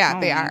are.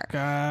 Yeah, they are.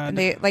 God. And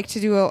they like to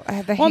do the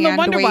hand waving. Well, no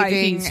wonder why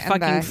he's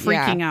fucking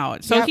freaking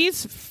out. So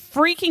he's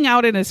freaking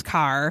out in his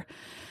car,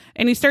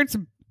 and he starts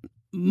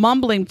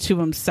mumbling to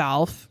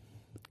himself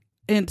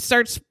and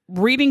starts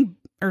reading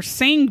or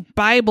saying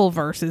Bible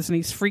verses, and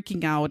he's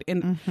freaking out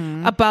and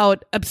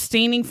about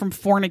abstaining from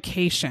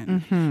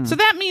fornication. So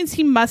that means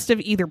he must have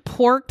either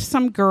porked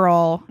some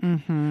girl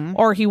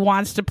or he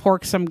wants to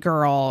pork some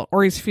girl,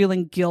 or he's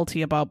feeling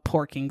guilty about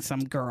porking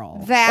some girl,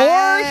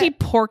 or he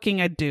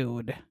porking a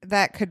dude.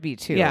 That could be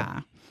too.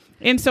 Yeah.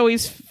 And so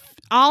he's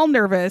all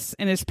nervous,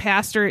 and his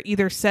pastor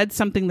either said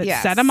something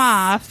that set him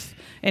off,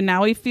 and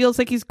now he feels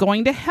like he's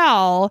going to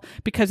hell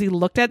because he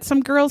looked at some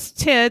girl's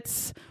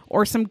tits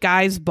or some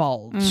guy's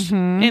bulge.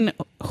 And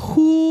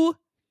who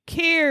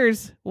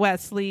cares,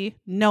 Wesley?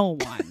 No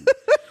one.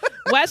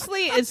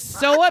 Wesley is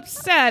so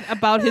upset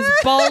about his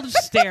bulge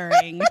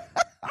staring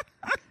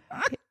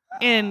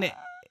and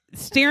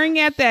staring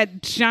at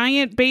that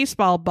giant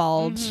baseball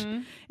bulge.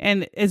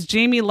 And as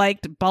Jamie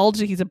liked bulge,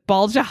 he's a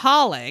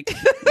bulgeaholic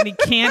and he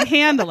can't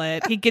handle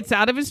it. He gets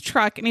out of his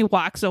truck and he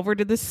walks over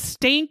to the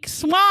stank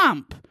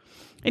swamp.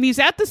 And he's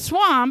at the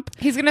swamp.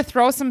 He's going to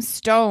throw some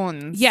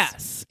stones.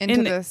 Yes.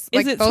 Into this.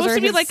 Is it supposed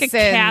to be like a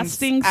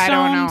casting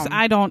stones?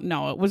 I don't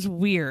know. It was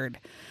weird.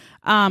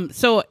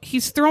 So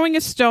he's throwing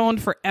a stone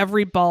for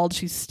every bulge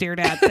he's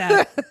stared at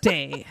that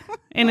day.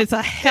 And it's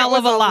a hell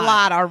of a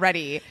lot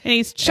already. And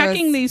he's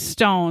chucking these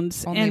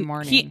stones. And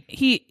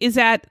he is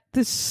at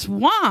the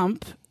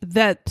swamp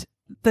that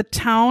the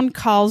town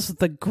calls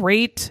the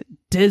Great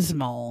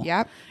Dismal.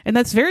 Yep. And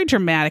that's very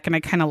dramatic, and I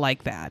kind of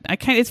like that.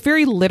 It's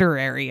very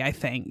literary, I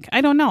think.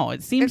 I don't know.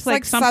 It seems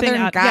like something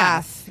Southern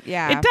goth.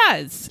 Yeah. It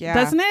does. Yeah.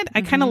 Doesn't it?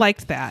 I kind of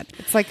liked that.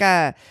 It's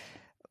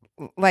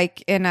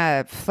like in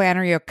a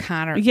Flannery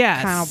O'Connor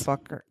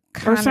book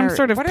or some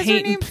sort of what is paint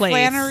her name? and place.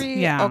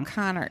 Flannery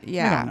O'Connor.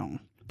 Yeah. I don't know.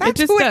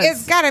 That's who it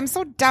is. God, I'm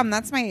so dumb.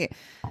 That's my...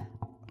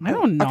 I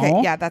don't know.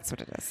 Okay, yeah, that's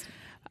what it is.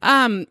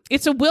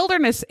 It's a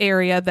wilderness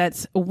area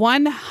that's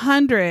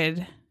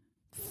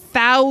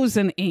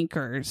 100,000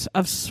 acres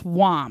of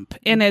swamp.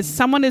 And as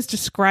someone is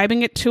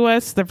describing it to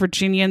us, the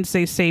Virginians,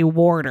 they say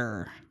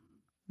water.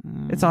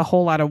 It's a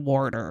whole lot of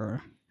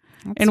water.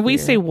 And we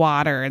say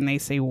water and they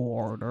say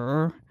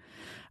water.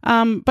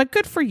 But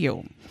good for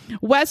you.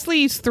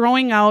 Wesley's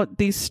throwing out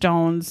these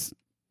stones,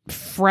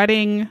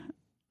 fretting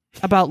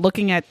about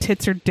looking at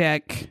tits or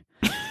dick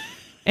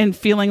and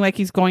feeling like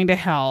he's going to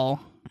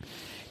hell.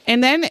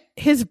 And then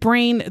his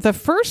brain, the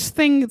first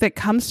thing that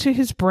comes to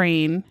his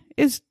brain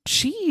is,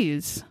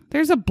 geez,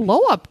 there's a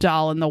blow-up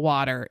doll in the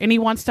water and he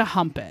wants to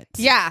hump it.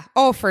 Yeah.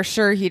 Oh, for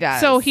sure he does.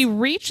 So he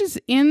reaches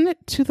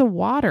into the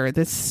water,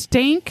 this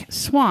stank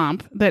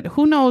swamp that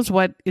who knows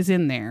what is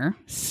in there.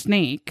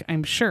 Snake,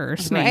 I'm sure.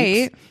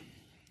 Snakes. Right.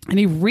 And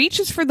he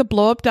reaches for the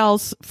blow-up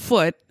doll's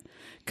foot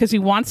because he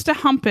wants to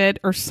hump it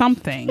or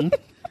something.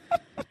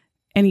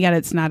 And yet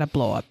it's not a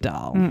blow-up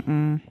doll.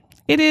 Mm-mm.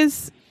 It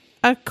is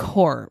a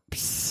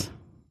corpse.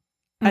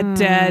 A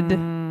dead,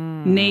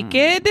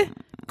 naked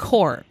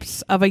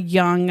corpse of a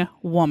young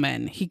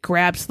woman. He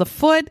grabs the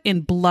foot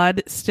and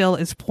blood still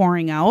is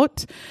pouring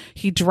out.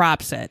 He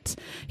drops it.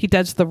 He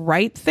does the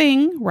right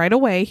thing right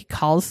away. He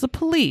calls the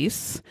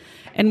police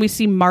and we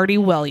see Marty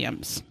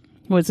Williams,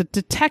 who is a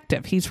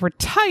detective. He's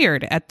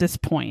retired at this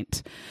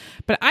point.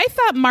 But I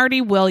thought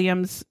Marty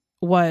Williams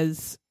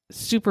was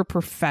super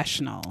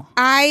professional.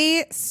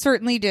 I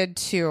certainly did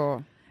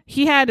too.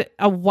 He had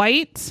a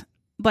white,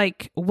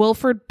 like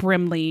Wilford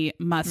Brimley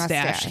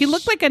mustache. He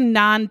looked like a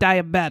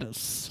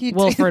non-diabetes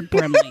Wilford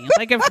Brimley.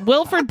 Like if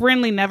Wilford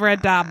Brimley never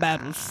had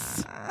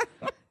diabetes,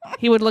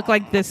 he would look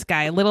like this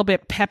guy, a little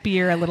bit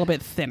peppier, a little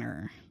bit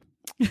thinner.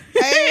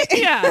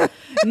 Yeah,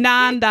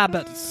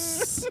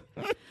 non-diabetes.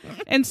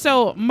 And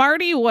so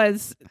Marty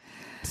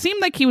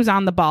seemed like he was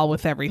on the ball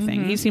with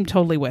everything. Mm-hmm. He seemed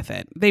totally with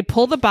it. They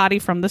pull the body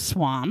from the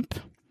swamp.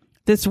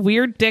 This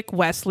weird Dick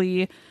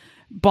Wesley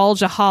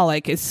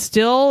bulgeaholic is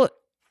still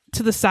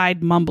to the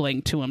side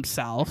mumbling to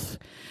himself,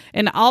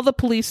 and all the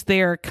police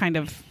there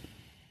I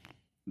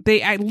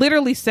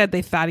literally said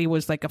they thought he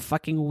was like a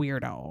fucking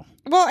weirdo.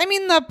 Well, I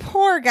mean, the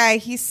poor guy,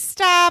 he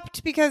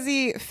stopped because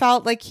he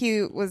felt like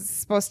he was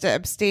supposed to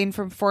abstain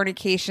from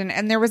fornication,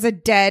 and there was a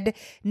dead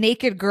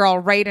naked girl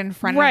right in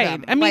front of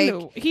him. I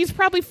mean, he's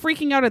probably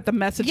freaking out at the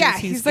messages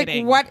he's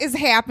getting. Like, what is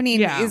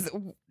happening?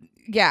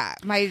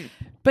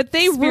 But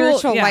they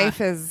spiritual life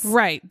is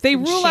right. They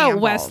rule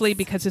out Wesley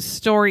because his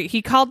story.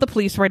 He called the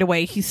police right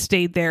away. He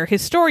stayed there.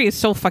 His story is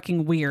so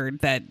fucking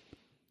weird that,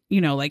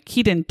 like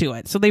he didn't do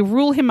it. So they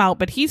rule him out,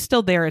 but he's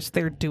still there as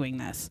they're doing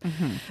this.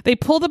 Mm-hmm. They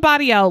pull the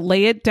body out,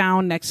 lay it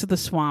down next to the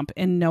swamp,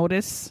 and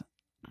notice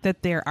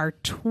that there are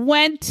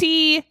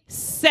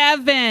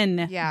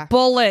 27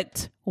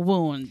 bullet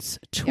wounds.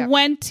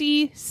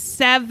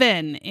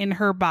 27 in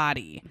her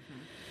body. Mm-hmm.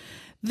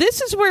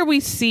 This is where we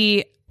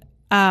see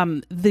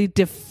the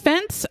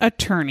defense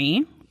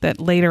attorney that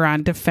later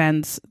on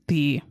defends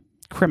the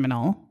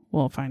criminal.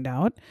 We'll find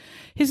out.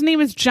 His name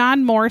is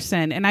John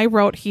Morrison, and I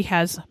wrote he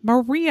has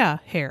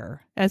Maria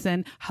hair, as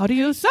in, how do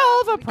you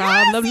solve a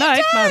problem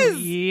like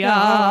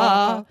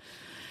Maria?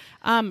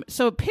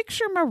 So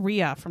picture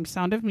Maria from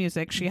Sound of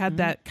Music. She had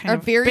that kind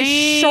of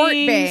very short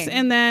bang,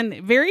 and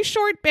then very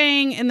short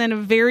bang, and then a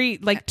very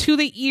to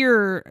the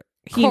ear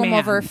comb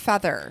over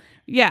feather.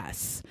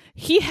 Yes,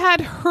 he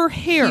had her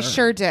hair. He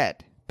sure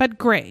did. But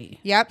gray.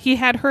 Yep. He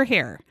had her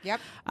hair. Yep.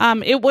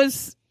 It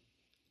was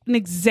an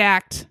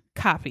exact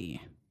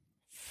copy.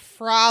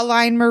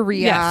 Fraulein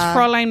Maria. Yes,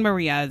 Fraulein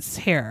Maria's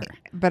hair.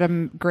 But a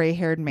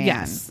gray-haired man.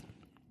 Yes.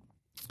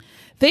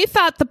 They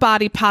thought the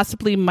body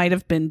possibly might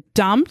have been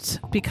dumped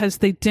because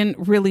they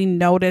didn't really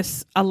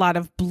notice a lot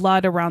of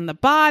blood around the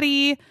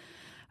body.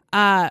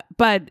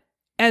 But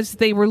as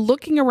they were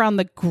looking around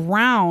the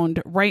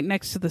ground right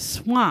next to the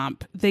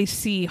swamp, they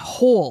see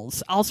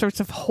holes, all sorts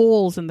of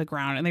holes in the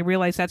ground. And they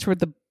realize that's where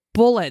the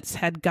bullets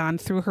had gone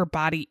through her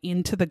body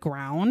into the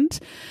ground.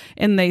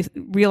 And they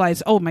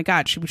realize, oh my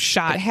God, she was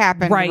shot. It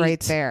happened right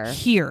there.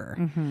 Here.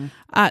 Mm-hmm.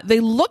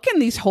 They look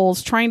in these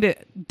holes trying to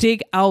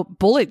dig out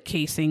bullet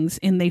casings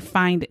and they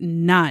find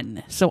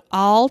none. So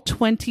all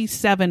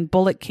 27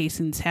 bullet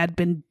casings had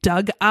been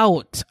dug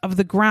out of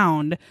the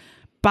ground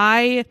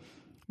by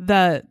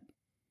the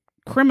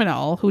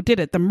criminal who did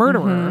it, the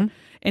murderer,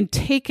 and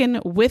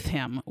taken with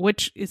him,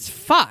 which is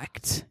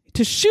fucked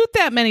to shoot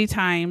that many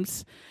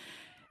times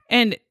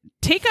and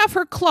take off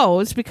her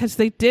clothes, because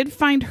they did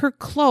find her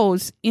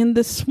clothes in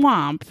the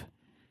swamp,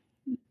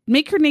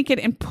 make her naked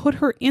and put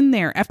her in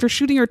there after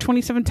shooting her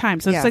 27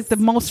 times. So it's like the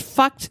most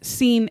fucked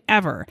scene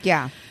ever.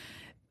 Yeah.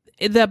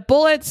 The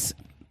bullets,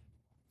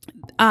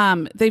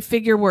 they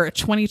figure were a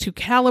 .22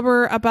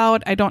 caliber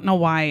about. I don't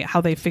know how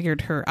they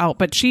figured her out,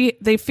 but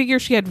they figure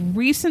she had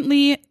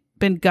recently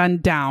been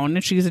gunned down,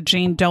 and she's a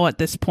Jane Doe at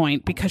this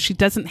point because she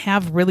doesn't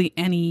have really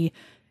any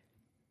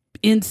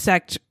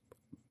insect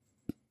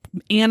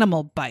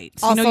animal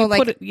bites. Also,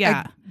 a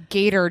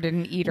gator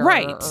didn't eat her,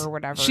 or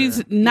whatever.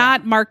 She's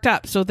not marked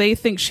up, so they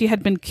think she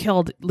had been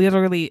killed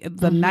literally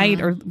the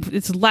night, or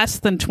it's less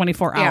than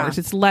 24 hours.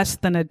 It's less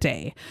than a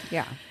day.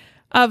 Yeah.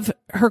 Of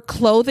her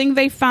clothing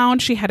they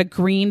found, she had a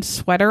green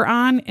sweater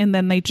on, and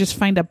then they just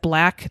find a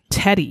black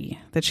teddy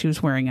that she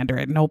was wearing under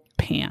it. No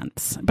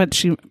pants, but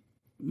she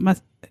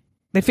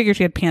They figure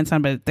she had pants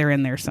on, but they're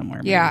in there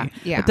somewhere. Maybe.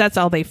 Yeah. But that's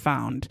all they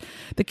found.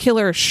 The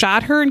killer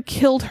shot her and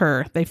killed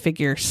her, they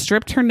figure,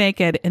 stripped her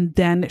naked, and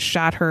then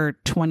shot her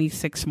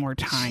 26 more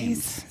times.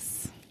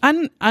 Jesus.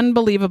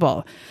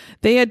 Unbelievable.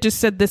 They had just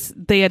said this.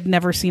 They had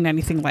never seen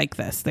anything like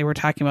this. They were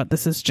talking about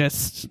this is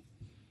just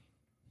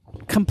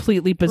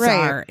completely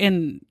bizarre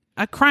and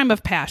a crime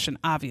of passion,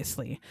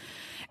 obviously.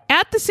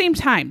 At the same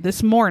time,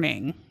 this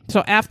morning,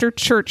 so after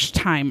church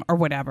time or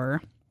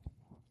whatever,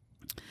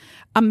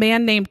 a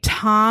man named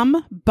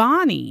Tom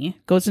Bonney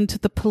goes into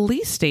the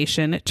police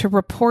station to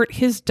report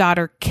his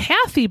daughter,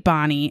 Kathy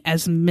Bonney,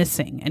 as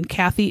missing. And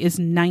Kathy is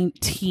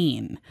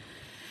 19.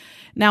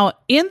 Now,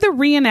 in the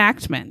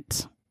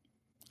reenactment,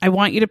 I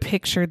want you to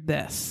picture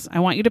this. I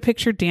want you to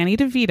picture Danny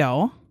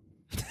DeVito.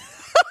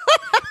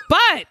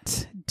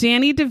 But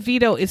Danny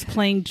DeVito is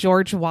playing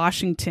George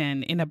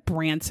Washington in a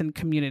Branson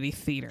Community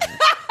Theater.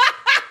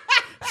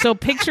 So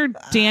picture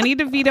Danny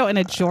DeVito in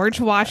a George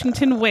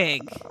Washington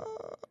wig.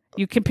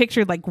 You can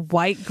picture like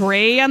white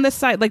gray on the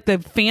side, like the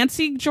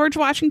fancy George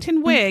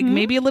Washington wig,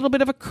 maybe a little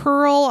bit of a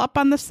curl up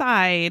on the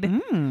side.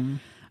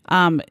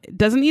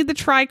 Doesn't need the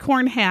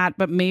tricorn hat,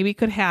 but maybe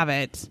could have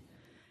it.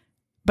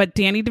 But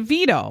Danny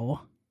DeVito,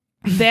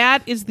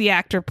 that is the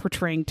actor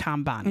portraying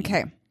Tom Bonney.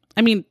 Okay.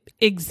 I mean,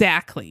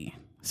 exactly.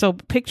 So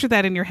picture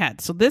that in your head.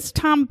 So this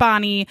Tom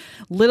Bonney,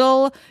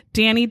 little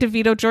Danny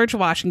DeVito, George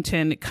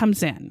Washington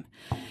comes in.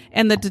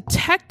 And the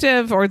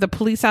detective or the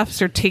police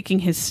officer taking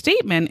his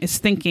statement is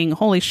thinking,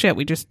 holy shit,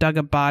 we just dug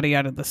a body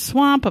out of the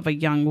swamp of a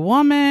young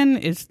woman.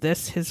 Is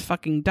this his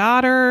fucking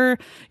daughter?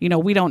 You know,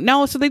 we don't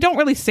know. So they don't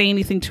really say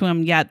anything to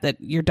him yet that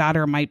your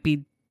daughter might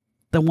be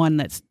the one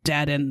that's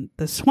dead in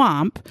the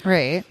swamp.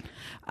 Right.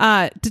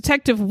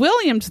 Detective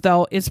Williams,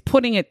 though, is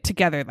putting it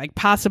together. Like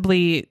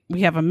possibly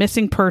we have a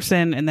missing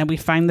person and then we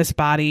find this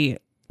body.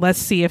 Let's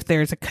see if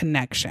there's a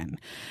connection.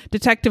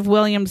 Detective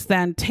Williams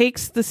then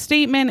takes the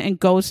statement and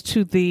goes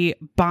to the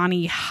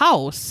Bonney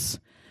house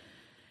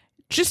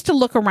just to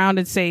look around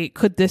and say,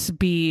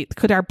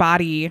 could our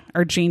body,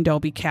 our Jane Doe,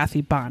 be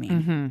Kathy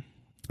Bonney?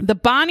 The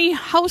Bonney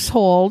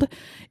household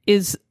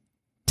is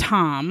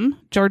Tom,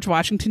 George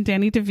Washington,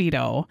 Danny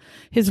DeVito,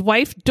 his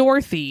wife,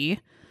 Dorothy,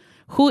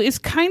 who is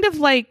kind of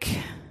like,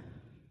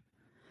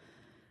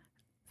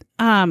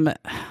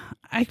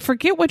 I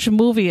forget which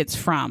movie it's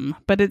from,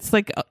 but it's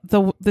like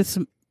this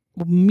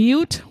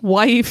mute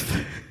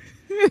wife.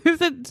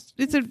 Is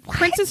it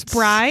Princess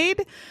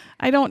Bride?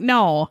 I don't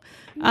know.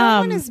 No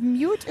one is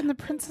mute in the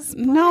Princess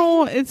Bride.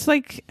 No, it's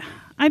like,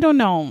 I don't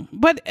know.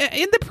 But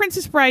in the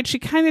Princess Bride, she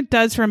kind of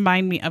does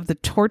remind me of the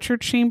torture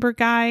chamber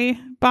guy,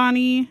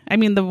 Bonnie. I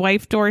mean, the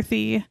wife,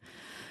 Dorothy.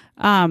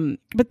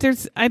 But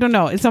there's, I don't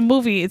know. It's a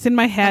movie. It's in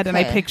my head and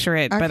I picture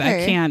it, but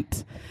I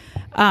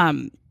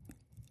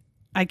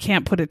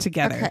can't put it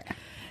together. Okay.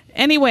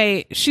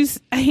 Anyway,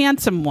 she's a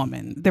handsome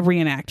woman. The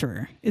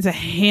reenactor is a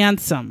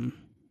handsome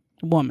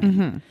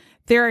woman.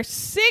 There are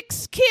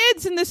 6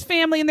 kids in this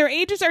family, and their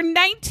ages are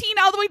 19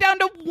 all the way down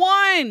to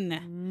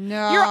 1.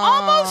 No. You're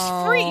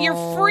almost free.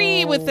 You're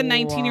free with the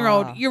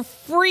 19-year-old. You're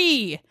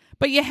free.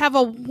 But you have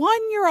a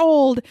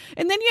 1-year-old,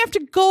 and then you have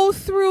to go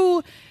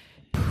through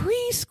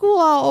preschool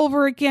all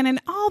over again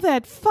and all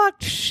that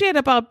fucked shit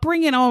about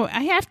bringing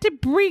I have to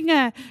bring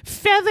a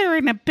feather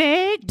in a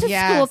bag to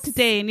school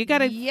today, and you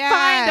gotta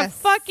find a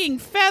fucking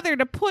feather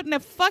to put in a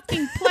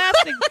fucking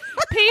plastic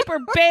paper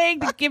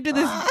bag to give to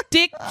this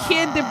dick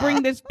kid to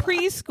bring this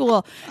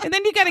preschool, and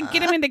then you gotta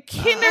get him into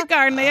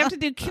kindergarten. They have to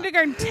do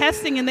kindergarten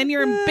testing, and then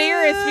you're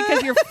embarrassed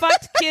because your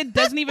fucked kid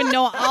doesn't even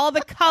know all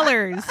the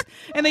colors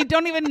and they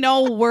don't even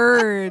know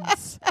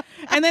words,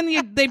 and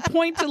then they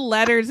point to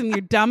letters and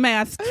your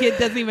dumbass kid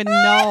doesn't even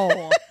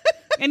know.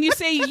 And you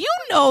say, you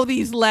know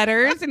these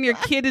letters, and your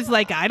kid is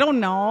like, I don't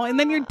know. And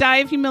then you die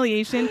of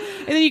humiliation.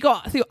 And then you go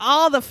through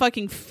all the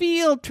fucking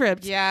field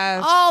trips.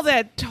 Yes. All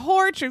that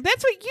torture.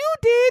 That's what you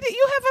did.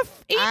 You have a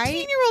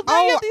 18-year-old.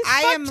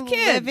 I am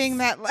kids living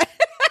that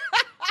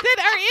that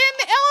are in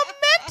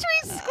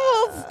elementary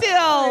school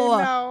still.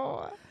 I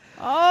know.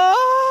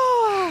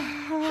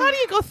 Oh. How do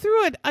you go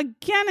through it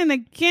again and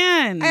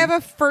again? I have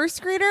a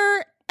first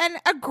grader and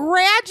a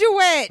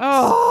graduate.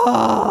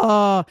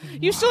 Oh,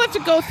 you still have to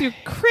go through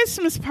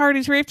Christmas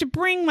parties where you have to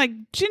bring like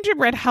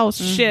gingerbread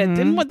house shit,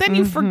 and then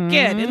you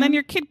forget, and then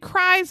your kid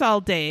cries all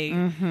day.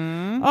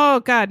 Oh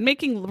God,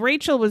 making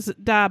Rachel was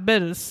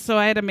diabetes, so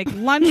I had to make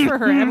lunch for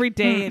her every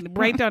day and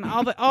write down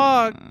all the.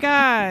 Oh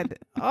God,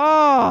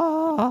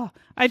 oh,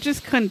 I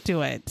just couldn't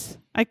do it.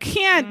 I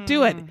can't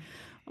do it.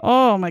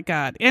 Oh my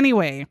God.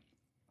 Anyway.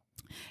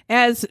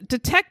 As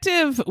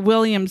Detective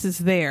Williams is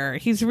there,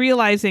 he's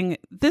realizing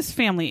this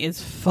family is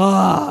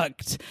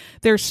fucked.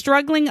 They're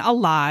struggling a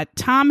lot.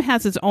 Tom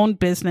has his own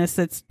business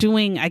that's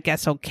doing, I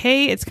guess,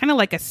 okay. It's kind of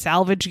like a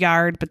salvage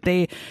yard, but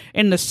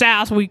in the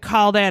South, we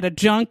call that a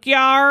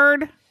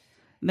junkyard.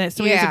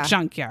 So he has a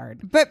junkyard.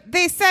 But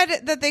they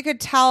said that they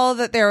could tell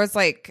that there was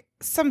like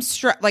some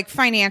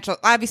financial.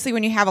 Obviously,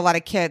 when you have a lot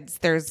of kids,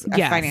 there's a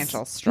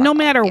financial struggle. No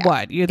matter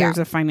what, there's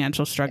a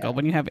financial struggle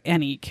when you have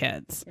any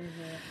kids.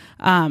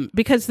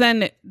 Because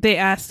then they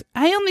asked,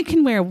 I only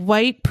can wear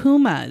white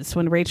Pumas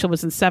when Rachel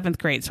was in 7th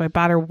grade. So I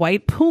bought her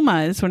white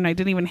Pumas when I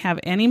didn't even have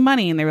any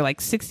money, and they were like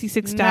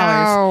 $66.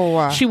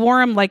 No. She wore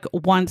them like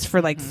once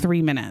for like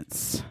 3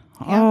 minutes.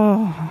 Yep.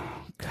 Oh,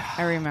 God.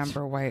 I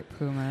remember white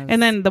Pumas. And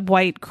then the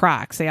white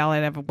Crocs. They all had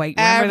to have white.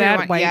 Remember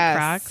that? White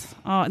Crocs.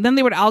 Oh, and then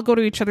they would all go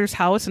to each other's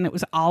house, and it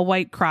was all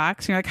white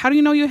Crocs. And you're like, how do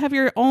you know you have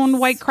your own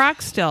white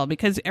Crocs still?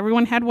 Because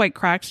everyone had white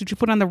Crocs. Did you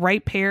put on the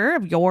right pair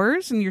of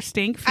yours and your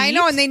stink feet? I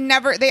know, and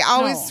they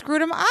always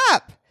screwed them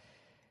up.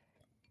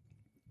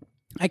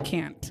 I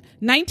can't.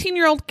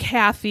 19-year-old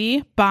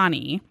Kathy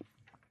Bonney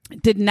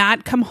did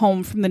not come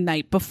home from the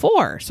night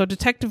before. So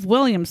Detective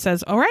Williams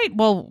says, all right,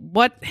 well,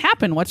 what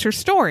happened? What's her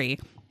story?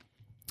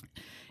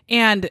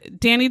 And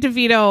Danny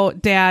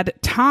DeVito dad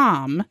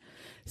Tom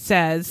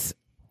says,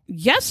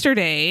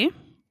 yesterday,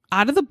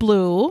 out of the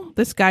blue,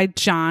 this guy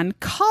John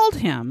called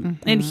him,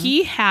 and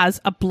he has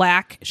a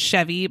black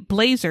Chevy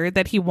Blazer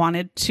that he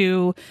wanted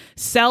to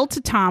sell to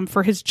Tom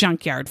for his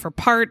junkyard for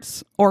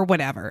parts or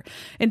whatever.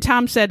 And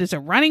Tom said, is it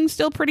running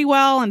still pretty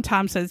well? And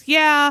Tom says,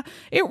 yeah,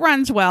 it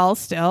runs well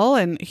still.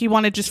 And he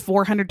wanted just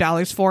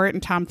 $400 for it.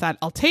 And Tom thought,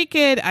 I'll take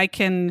it. I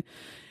can,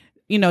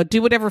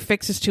 do whatever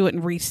fixes to it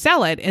and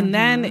resell it. And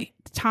then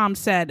Tom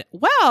said,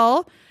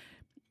 well,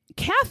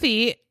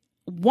 Kathy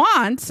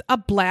wants a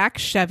black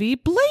Chevy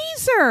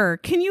Blazer.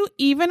 Can you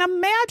even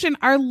imagine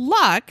our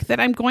luck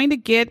that I'm going to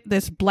get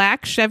this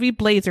black Chevy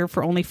Blazer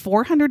for only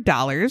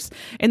 $400?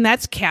 And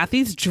that's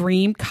Kathy's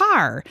dream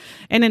car.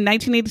 And in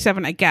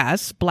 1987, I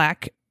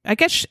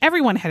guess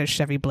everyone had a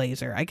Chevy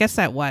Blazer. I guess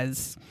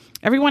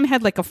everyone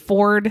had like a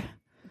Ford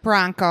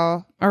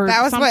Bronco or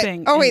that was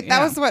something.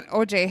 That was what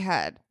OJ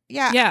had.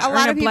 Yeah. A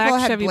lot of people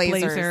had Chevy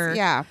Blazers.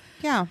 Blazer.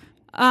 Yeah.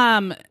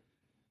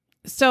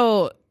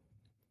 So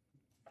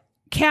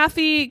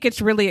Kathy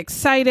gets really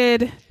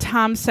excited.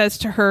 Tom says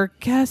to her,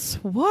 guess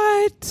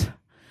what?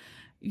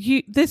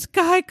 This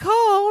guy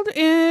called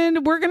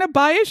and we're going to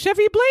buy a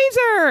Chevy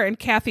Blazer. And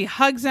Kathy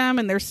hugs him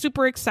and they're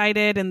super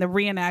excited and the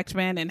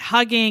reenactment and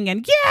hugging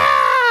and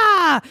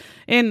yeah.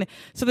 And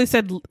so they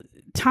said,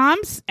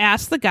 Tom's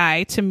asked the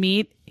guy to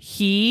meet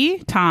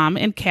Tom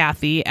and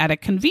Kathy at a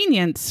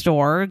convenience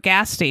store,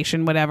 gas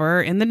station,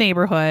 whatever, in the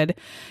neighborhood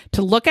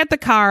to look at the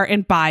car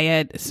and buy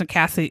it. So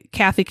Kathy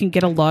can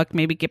get a look,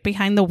 maybe get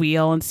behind the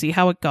wheel and see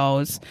how it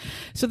goes.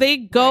 So they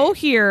go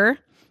here.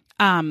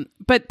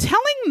 But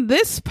telling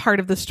this part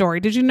of the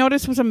story, did you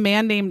notice was a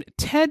man named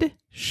Ted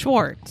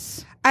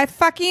Schwartz? I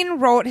fucking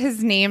wrote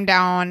his name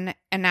down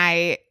and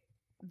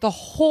the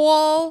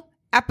whole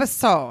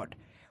episode.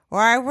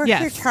 Why was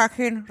he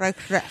talking like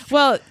this?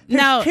 Well, his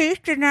now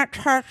teeth did not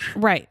touch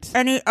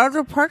any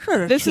other part of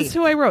the This teeth. is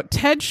who I wrote.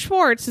 Ted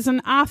Schwartz is an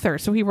author,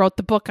 so he wrote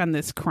the book on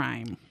this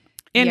crime.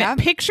 And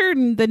picture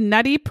the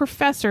Nutty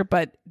Professor,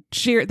 but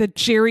the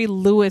Jerry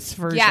Lewis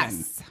version.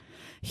 Yes.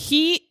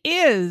 He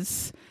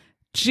is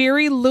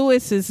Jerry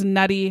Lewis's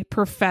Nutty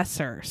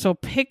Professor. So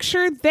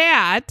picture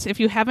that. If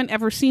you haven't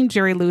ever seen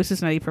Jerry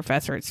Lewis's Nutty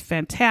Professor, it's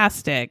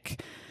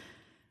fantastic.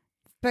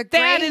 But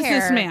that is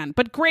this man,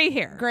 but gray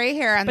hair. Gray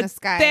hair on this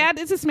guy. That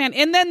is this man.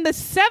 And then the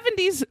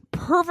 70s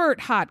pervert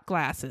hot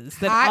glasses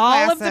that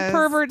all of the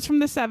perverts from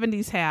the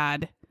 70s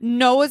had.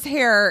 Nose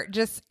hair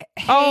just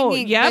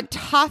hanging, the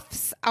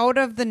tufts out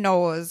of the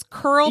nose,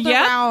 curled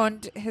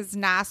around his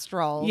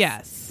nostrils.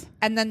 Yes.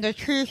 And then the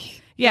teeth.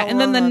 Yeah,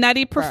 and then the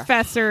Nutty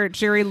Professor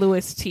Jerry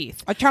Lewis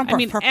teeth. I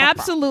mean,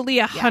 absolutely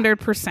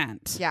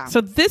 100%. Yeah. So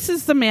this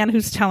is the man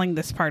who's telling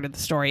this part of the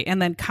story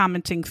and then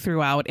commenting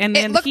throughout. And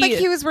then it looked like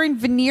he was wearing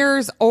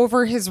veneers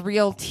over his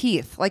real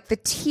teeth. Like the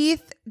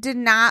teeth did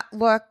not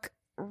look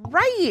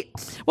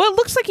right. Well, it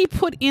looks like he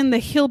put in the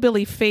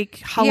hillbilly fake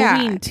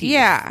Halloween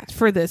teeth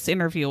for this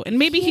interview. And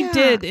maybe he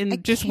did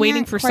and just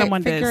waiting for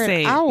someone to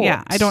say,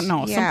 I don't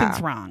know. Something's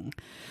wrong.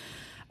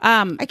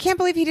 I can't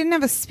believe he didn't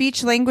have a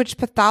speech language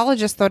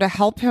pathologist though to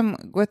help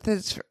him with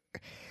his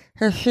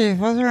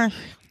teeth.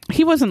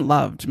 He wasn't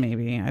loved.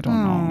 Maybe I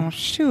don't know. Oh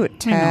shoot,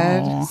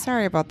 Ted.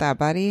 Sorry about that,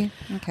 buddy.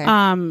 Okay.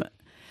 Tom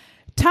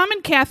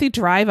and Kathy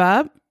drive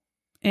up,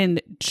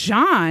 and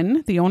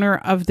John, the owner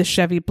of the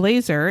Chevy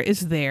Blazer,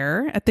 is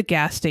there at the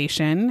gas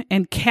station,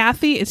 and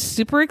Kathy is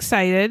super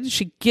excited.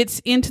 She gets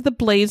into the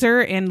Blazer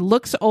and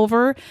looks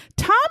over.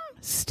 Tom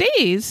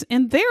stays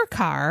in their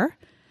car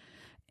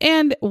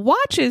and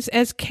watches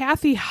as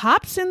Kathy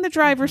hops in the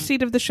driver's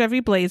seat of the Chevy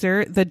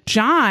Blazer. The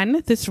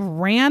John, this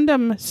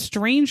random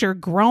stranger,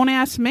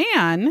 grown-ass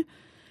man,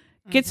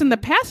 gets in the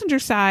passenger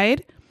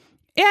side,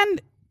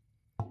 and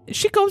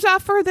she goes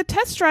off for the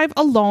test drive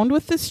alone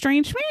with this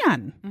strange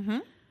man.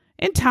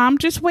 And Tom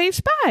just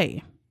waves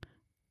by.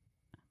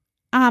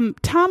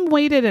 Tom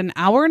waited an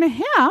hour and a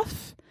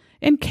half,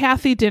 and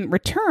Kathy didn't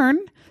return,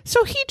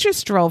 so he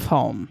just drove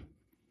home.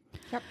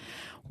 Yep.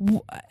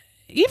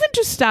 Even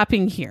just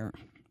stopping here,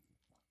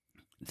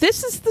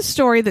 this is the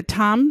story that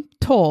Tom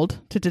told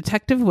to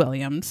Detective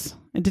Williams,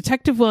 and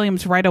Detective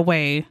Williams right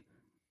away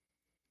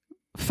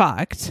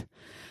thought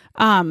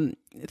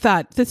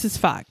this is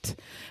fucked.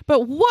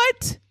 But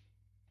what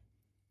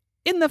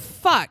in the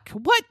fuck?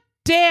 What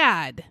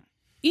dad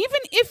even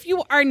if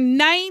you are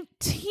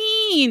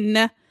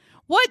 19,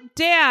 what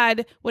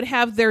dad would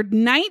have their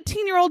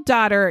 19-year-old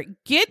daughter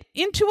get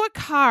into a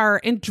car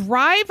and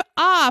drive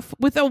off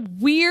with a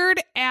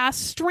weird-ass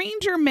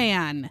stranger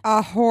man?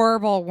 A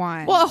horrible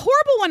one. Well, a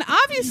horrible one,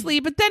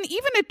 obviously, but then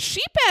even a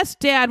cheap-ass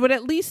dad would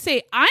at least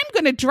say, I'm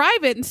going to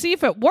drive it and see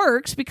if it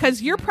works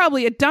because you're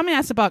probably a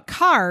dumbass about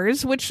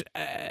cars, which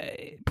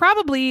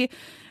probably...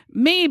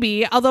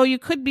 Maybe, although you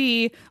could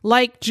be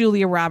like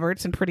Julia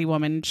Roberts in Pretty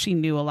Woman. She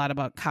knew a lot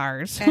about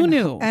cars. Who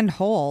knew? And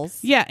holes.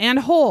 Yeah, and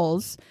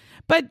holes.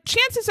 But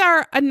chances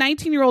are a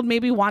 19-year-old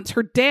maybe wants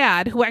her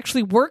dad, who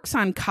actually works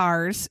on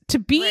cars, to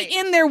be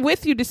in there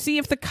with you to see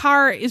if the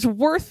car is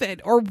worth it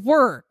or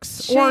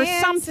works or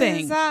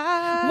something.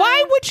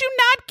 Why would you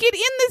not get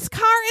in this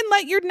car and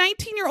let your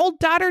 19-year-old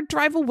daughter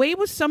drive away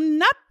with some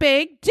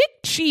nutbag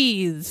dick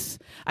cheese?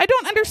 I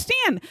don't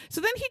understand.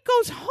 So then he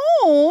goes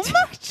home.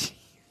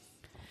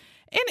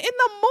 And in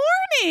the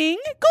morning,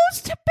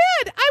 goes to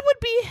bed. I would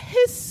be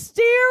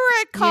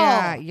hysterical.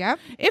 Yeah, yep.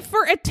 If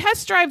for a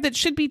test drive that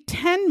should be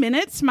 10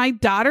 minutes, my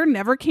daughter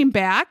never came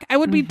back, I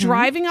would be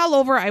driving all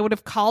over. I would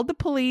have called the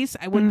police.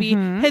 I would be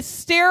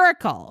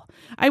hysterical.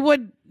 I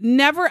would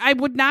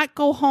not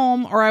go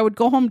home, or I would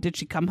go home. Did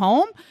she come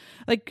home?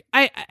 Like,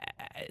 I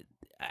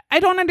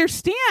don't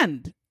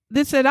understand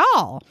this at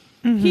all.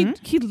 He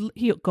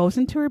goes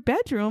into her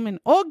bedroom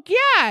and, oh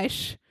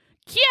gosh,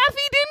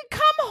 Kathy didn't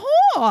come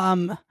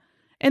home.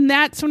 And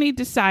that's when he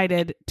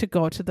decided to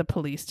go to the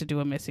police to do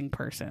a missing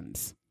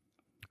persons.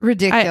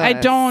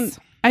 Ridiculous.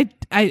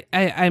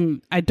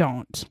 I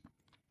don't.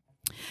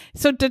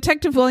 So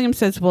Detective Williams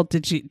says, well,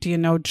 do you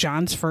know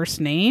John's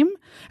first name?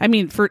 I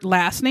mean, for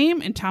last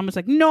name? And Tom was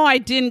like, no, I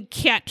didn't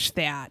catch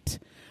that.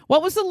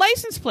 What was the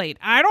license plate?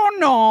 I don't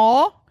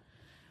know.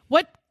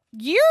 What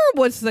year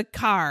was the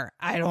car?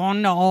 I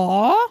don't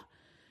know.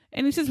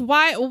 And he says,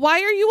 why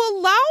are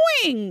you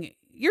allowing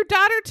your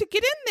daughter to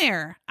get in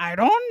there? I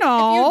don't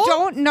know. If you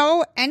don't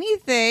know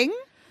anything.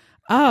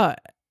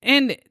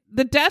 And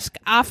the desk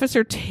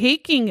officer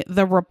taking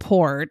the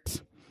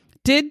report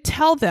did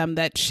tell them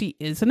that she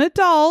is an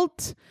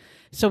adult,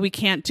 so we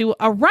can't do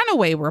a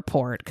runaway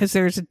report because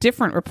there's a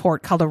different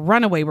report called a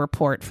runaway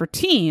report for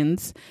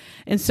teens.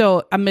 And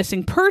so a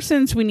missing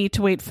persons, we need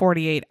to wait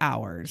 48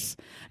 hours.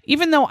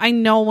 Even though I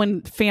know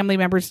when family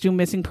members do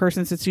missing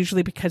persons, it's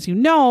usually because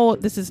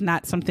this is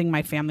not something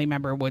my family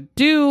member would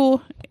do.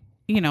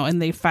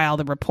 And they file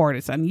the report.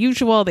 It's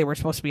unusual. They were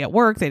supposed to be at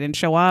work. They didn't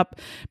show up.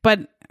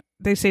 But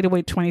they say to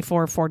wait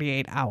 24 or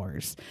 48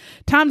 hours.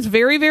 Tom's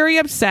very, very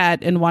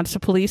upset and wants the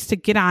police to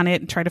get on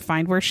it and try to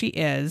find where she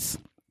is.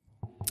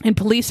 And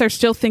police are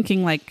still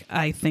thinking, like,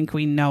 I think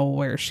we know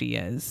where she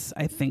is.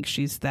 I think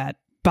she's that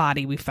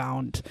body we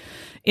found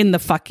in the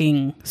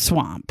fucking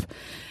swamp.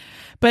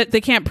 But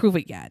they can't prove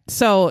it yet.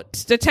 So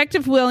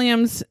Detective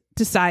Williams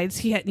decides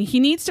he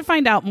needs to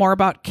find out more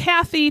about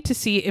Kathy to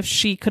see if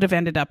she could have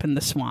ended up in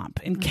the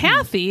swamp. And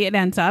Kathy, it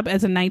ends up,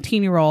 as a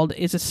 19-year-old,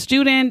 is a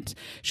student.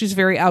 She's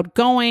very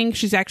outgoing.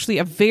 She's actually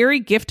a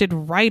very gifted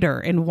writer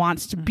and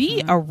wants to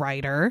be a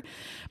writer.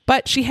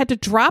 But she had to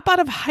drop out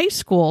of high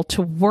school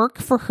to work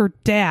for her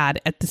dad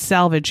at the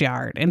salvage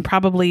yard. And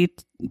probably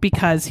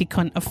because he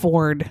couldn't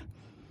afford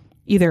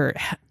either,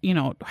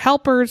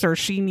 helpers or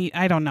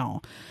I don't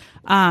know.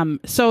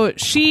 So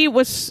she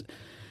was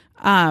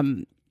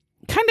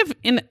kind of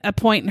in a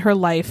point in her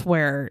life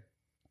where,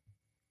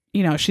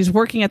 she's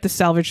working at the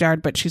salvage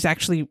yard, but she's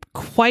actually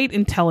quite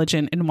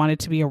intelligent and wanted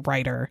to be a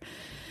writer.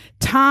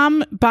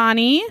 Tom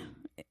Bonney,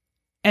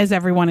 as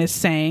everyone is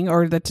saying,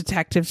 or the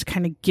detectives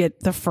kind of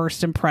get the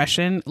first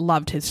impression,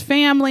 loved his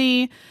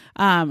family.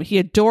 He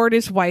adored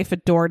his wife,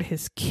 adored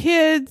his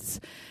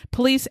kids.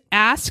 Police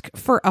ask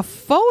for a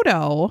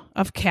photo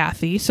of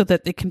Kathy so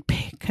that they can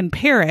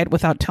compare it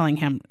without telling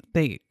him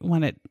they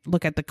want to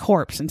look at the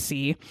corpse and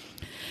see.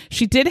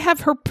 She did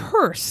have her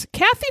purse.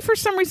 Kathy, for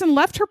some reason,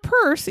 left her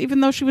purse,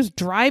 even though she was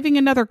driving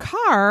another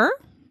car.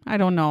 I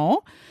don't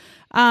know.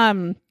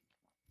 And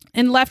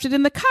left it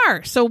in the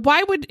car. So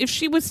if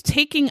she was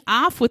taking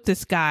off with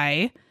this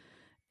guy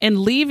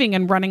and leaving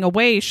and running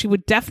away, she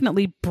would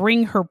definitely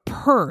bring her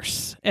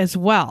purse as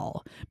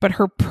well. But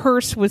her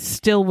purse was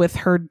still with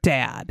her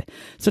dad.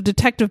 So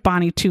Detective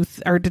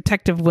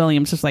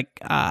Williams was like,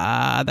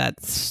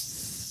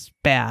 that's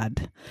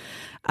bad.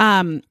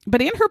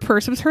 But in her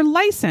purse was her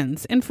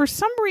license. And for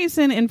some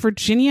reason in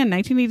Virginia in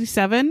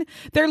 1987,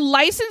 their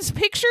license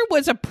picture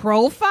was a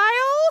profile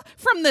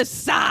from the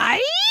side.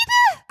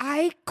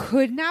 I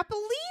could not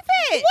believe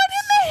it. What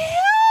in the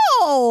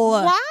hell?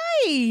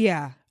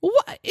 Why?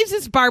 What is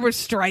this, Barbara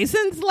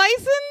Streisand's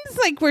license?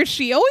 Like where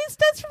she always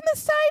does from the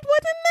side?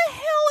 What in the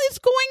hell is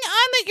going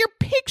on that your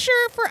picture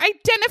for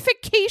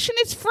identification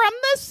is from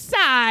the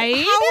side?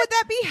 How would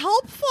that be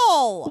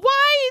helpful?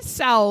 Why,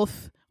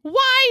 South?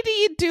 Why do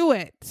you do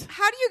it?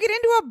 How do you get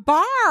into a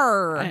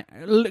bar?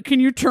 Can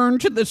you turn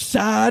to the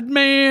side,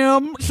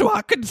 ma'am, so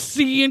I can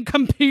see and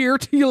compare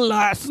to your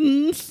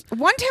license?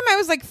 One time I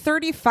was like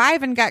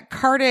 35 and got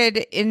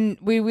carted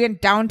we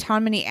went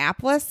downtown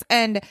Minneapolis,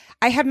 and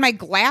I had my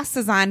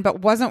glasses on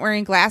but wasn't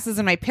wearing glasses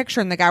in my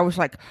picture, and the guy was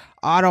like,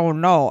 I don't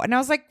know. And I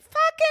was like,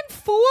 fucking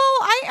fool,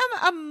 I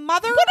am a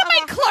mother. What am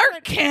I,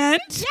 Clark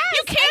Kent? Yes,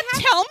 you can't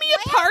tell me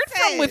glasses. Apart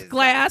from with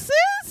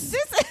glasses?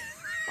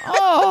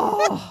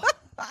 Oh.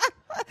 What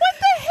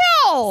the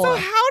hell? So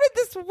how did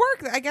this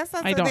work? I guess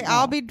that's why they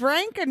all be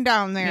drinking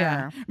down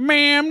there. Yeah.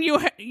 Ma'am,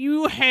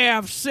 you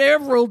have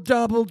several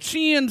double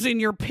chins in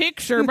your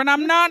picture, but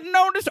I'm not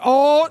noticing.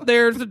 Oh,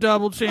 there's the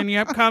double chin.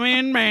 Yep, come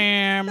in,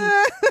 ma'am.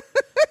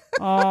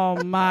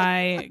 Oh,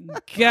 my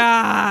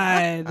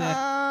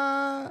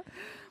God.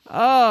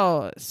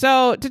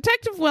 So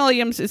Detective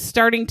Williams is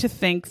starting to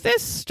think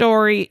this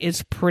story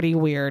is pretty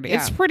weird. Yeah.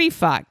 It's pretty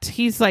fucked.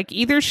 He's like,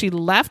 either she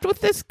left with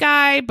this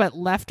guy, but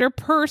left her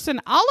purse and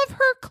all of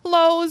her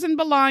clothes and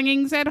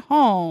belongings at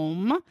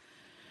home,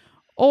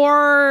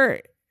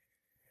 or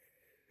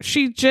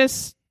she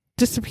just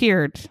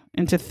disappeared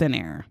into thin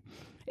air.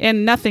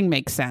 And nothing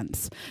makes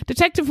sense.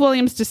 Detective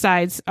Williams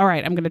decides, all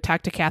right, I'm going to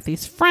talk to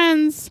Kathy's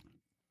friends.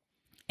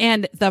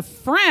 And the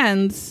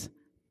friends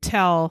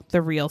tell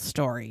the real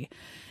story.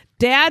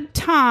 Dad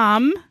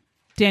Tom,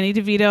 Danny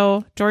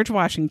DeVito, George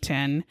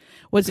Washington,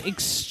 was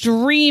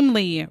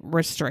extremely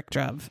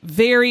restrictive.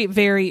 Very,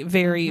 very,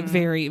 very,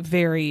 very,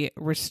 very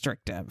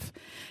restrictive.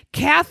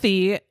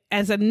 Kathy,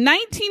 as a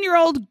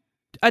 19-year-old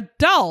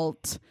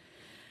adult,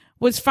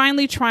 was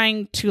finally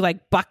trying to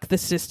buck the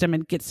system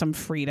and get some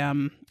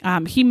freedom.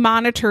 He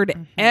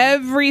monitored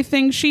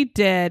everything she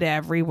did,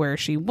 everywhere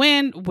she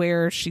went,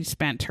 where she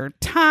spent her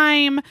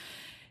time.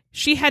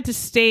 She had to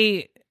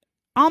stay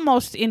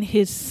almost in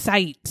his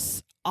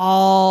sights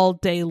all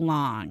day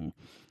long.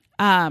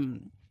 Now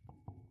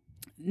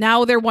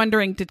they're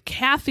wondering, did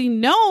Kathy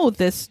know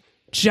this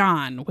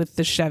John with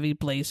the Chevy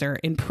Blazer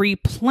and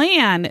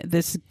pre-plan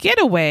this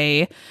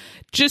getaway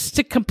just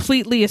to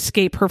completely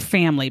escape her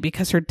family,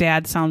 because her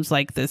dad sounds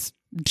like this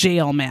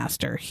jail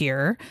master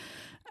here?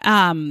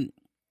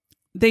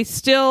 They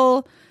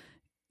still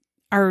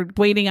are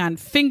waiting on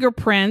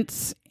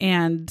fingerprints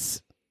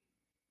and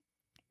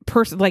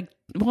I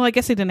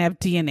guess they didn't have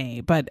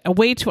DNA, but a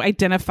way to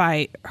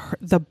identify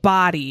the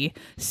body,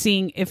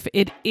 seeing if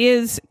it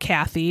is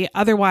Kathy.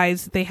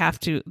 Otherwise, they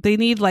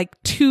need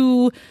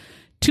two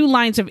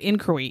lines of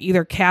inquiry.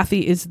 Either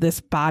Kathy is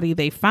this body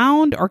they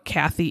found, or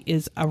Kathy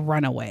is a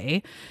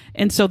runaway.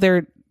 And so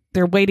they're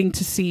waiting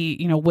to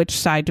see, which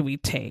side do we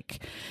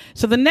take.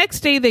 So the next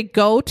day they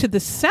go to the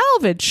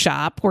salvage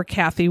shop where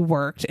Kathy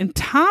worked, and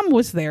Tom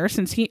was there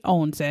since he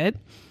owns it.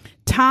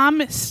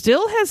 Tom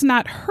still has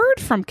not heard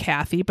from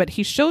Kathy, but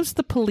he shows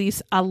the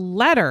police a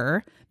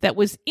letter that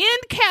was in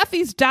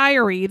Kathy's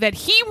diary that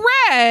he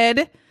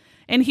read,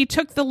 and he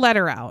took the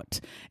letter out.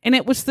 And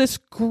it was this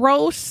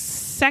gross,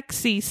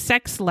 sexy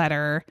sex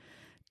letter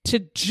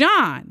to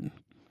John,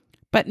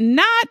 but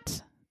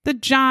not the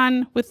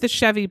John with the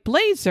Chevy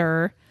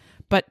Blazer,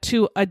 but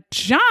to a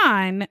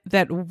John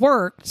that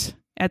worked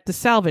at the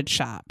salvage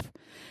shop.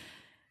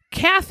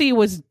 Kathy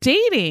was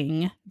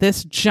dating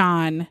this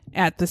John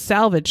at the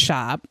salvage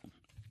shop,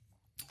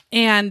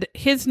 and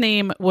his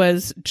name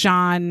was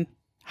John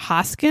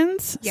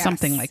Hoskins,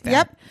 something like that.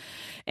 Yep.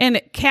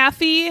 And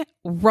Kathy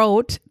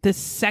wrote this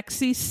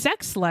sexy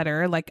sex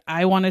letter, like,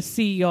 I want to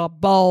see your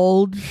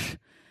bulge,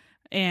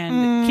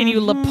 and can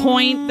you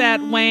point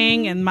that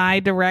wang in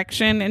my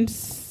direction, and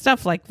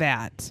stuff like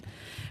that.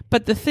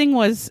 But the thing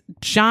was,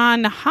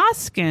 John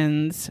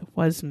Hoskins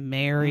was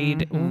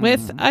married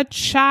with a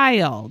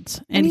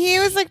child. And he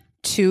was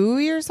 2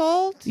 years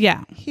old?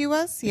 Yeah. He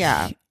was?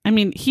 Yeah.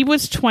 He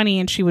was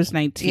 20 and she was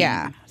 19.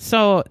 Yeah.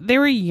 So they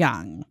were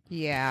young.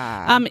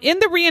 Yeah. In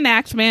the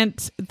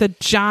reenactment, the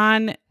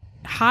John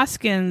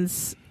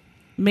Hoskins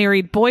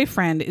married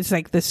boyfriend is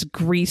this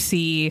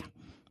greasy,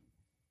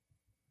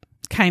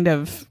 kind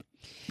of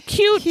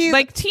cute,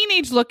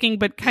 teenage looking,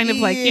 but kind of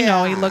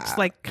he looks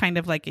kind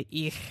of like a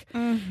eek.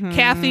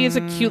 Kathy is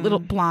a cute little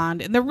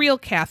blonde, and the real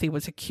Kathy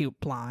was a cute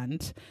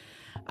blonde.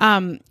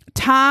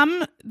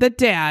 Tom, the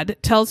dad,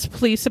 tells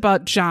police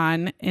about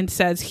John and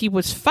says he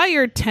was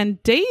fired 10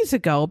 days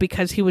ago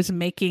because he was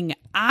making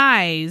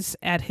eyes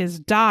at his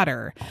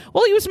daughter.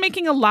 Well, he was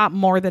making a lot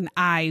more than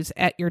eyes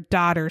at your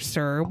daughter,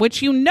 sir,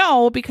 which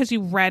because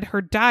you read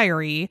her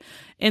diary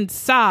and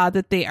saw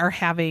that they are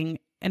having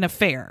an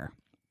affair.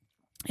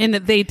 And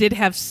that they did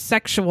have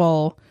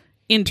sexual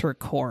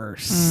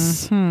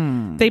intercourse.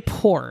 They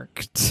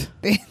porked.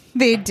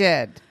 They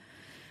did.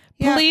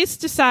 Police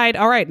decide,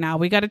 all right, now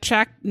we got to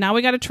track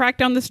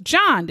down this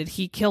John. Did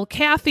he kill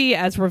Kathy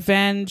as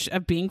revenge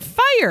of being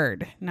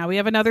fired? Now we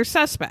have another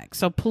suspect.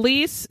 So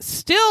police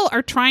still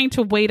are trying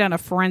to wait on a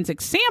forensic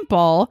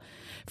sample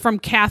from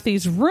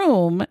Kathy's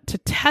room to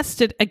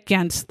test it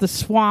against the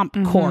swamp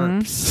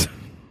corpse.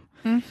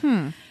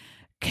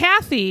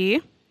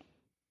 Kathy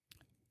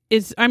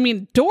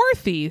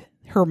Dorothy,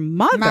 her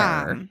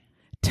mother,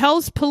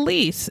 tells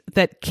police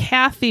that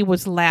Kathy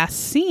was last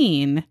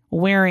seen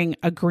wearing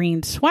a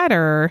green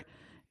sweater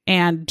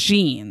and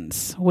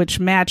jeans, which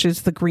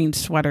matches the green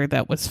sweater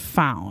that was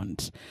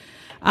found.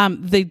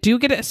 They do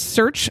get a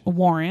search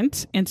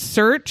warrant and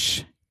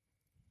search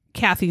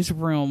Kathy's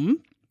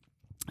room.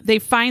 They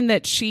find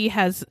that she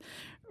has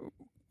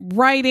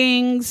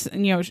writings,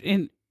 and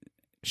and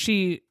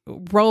she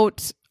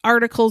wrote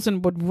articles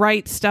and would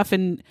write stuff,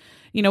 and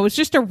was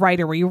just a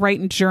writer where you write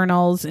in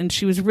journals, and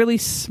she was really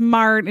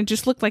smart and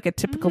just looked like a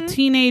typical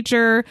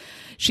teenager.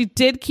 She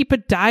did keep a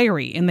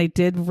diary, and they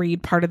did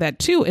read part of that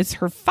too, as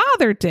her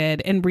father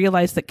did, and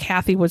realized that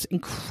Kathy was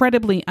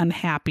incredibly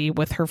unhappy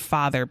with her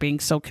father being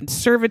so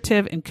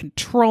conservative and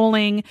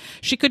controlling.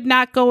 She could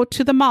not go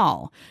to the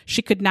mall.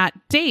 She could not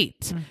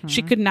date.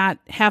 She could not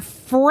have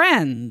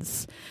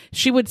friends.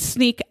 She would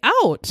sneak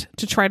out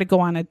to try to go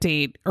on a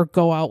date or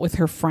go out with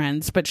her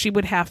friends, but she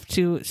would have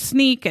to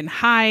sneak and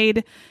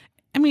hide.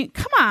 I mean,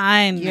 come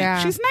on.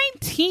 Yeah. She's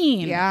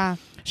 19. Yeah.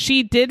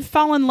 She did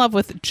fall in love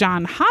with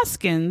John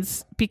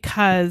Hoskins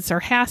or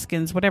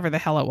Haskins, whatever the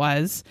hell it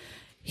was.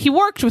 He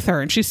worked with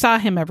her and she saw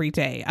him every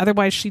day.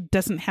 Otherwise, she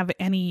doesn't have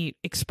any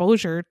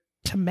exposure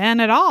to men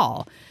at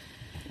all.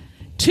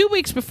 2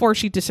 weeks before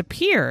she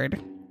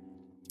disappeared,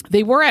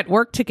 they were at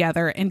work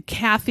together, and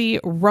Kathy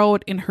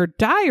wrote in her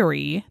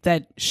diary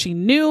that she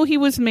knew he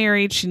was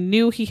married. She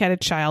knew he had a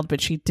child,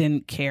 but she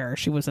didn't care.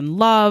 She was in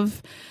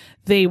love.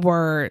 They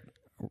were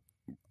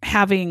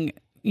having,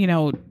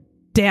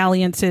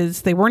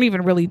 dalliances. They weren't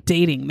even really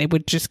dating. They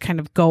would just kind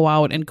of go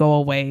out and go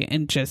away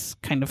and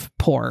just kind of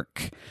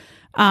pork.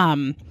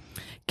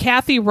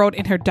 Kathy wrote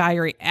in her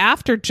diary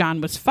after John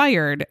was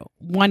fired,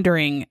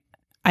 wondering,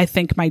 I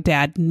think my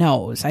dad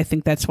knows. I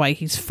think that's why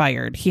he's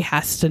fired. He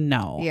has to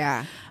know.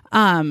 Yeah.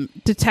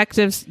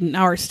 Detectives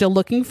are still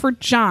looking for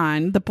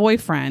John, the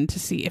boyfriend, to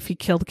see if he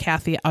killed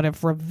Kathy out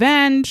of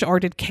revenge, or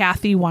did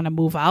Kathy want to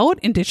move out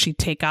and did she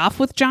take off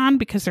with John,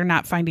 because they're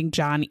not finding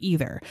John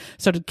either.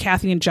 So did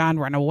Kathy and John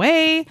run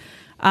away?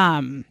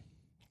 Now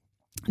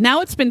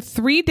it's been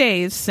 3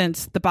 days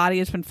since the body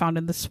has been found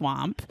in the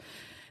swamp.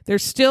 They're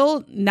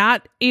still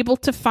not able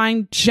to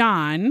find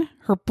John,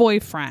 her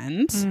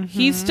boyfriend.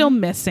 He's still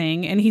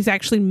missing, and he's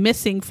actually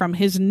missing from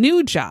his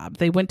new job.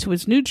 They went to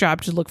his new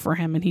job to look for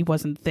him, and he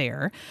wasn't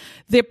there.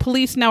 The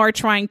police now are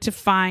trying to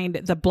find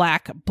the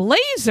black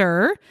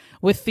Blazer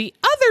with the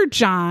other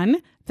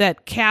John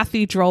that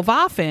Kathy drove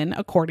off in,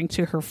 according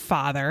to her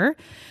father.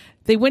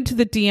 They went to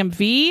the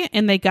DMV,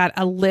 and they got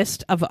a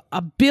list of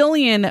 1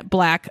 billion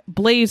black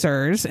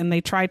Blazers, and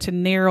they tried to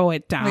narrow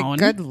it down.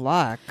 Good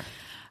luck.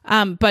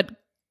 But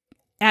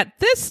at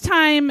this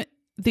time,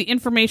 the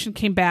information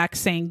came back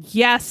saying,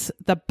 yes,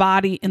 the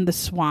body in the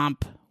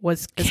swamp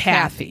was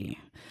Kathy.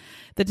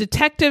 The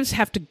detectives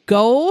have to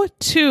go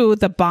to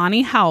the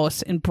Bonney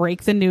house and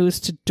break the news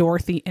to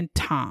Dorothy and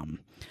Tom.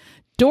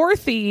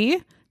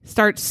 Dorothy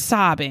starts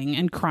sobbing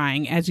and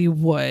crying, as you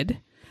would.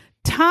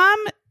 Tom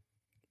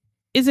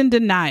is in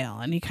denial,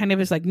 and he kind of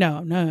is like, no.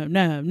 And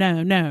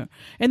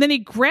then he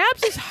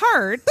grabs his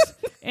heart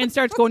and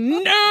starts going,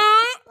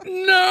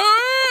 no,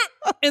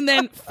 and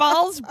then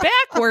falls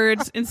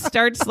backwards and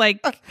starts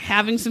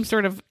having some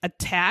sort of a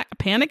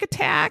panic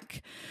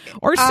attack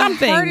or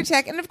something. A heart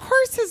attack. And of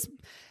course his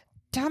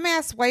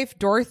dumbass wife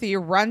Dorothy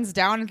runs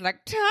down and is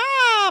like,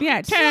 Tom.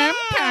 Yeah,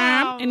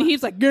 Tom. And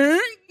he's like, grr,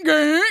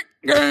 grr,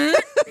 grr,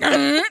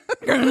 grr,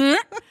 grr.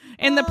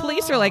 And the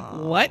police are like,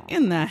 what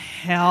in the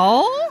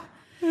hell?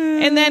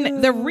 And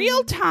then the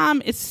real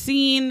Tom is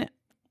seen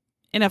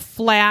in a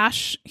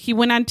flash. He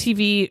went on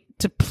TV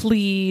to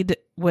plead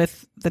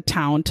with the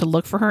town to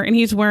look for her, and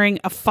he's wearing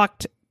a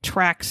fucked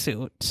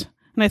tracksuit.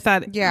 And I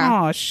thought,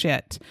 oh,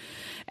 shit.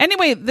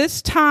 Anyway,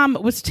 this Tom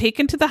was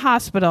taken to the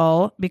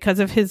hospital because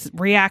of his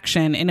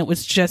reaction, and it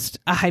was just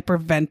he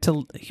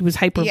was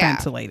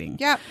hyperventilating.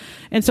 Yep.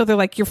 And so they're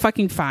like, you're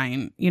fucking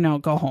fine.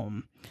 Go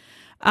home.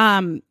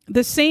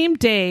 The same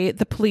day,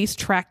 the police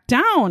tracked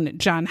down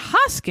John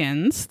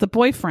Hoskins, the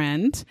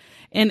boyfriend,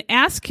 and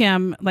asked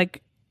him,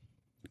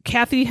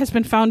 Kathy has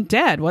been found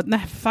dead. What in the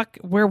fuck?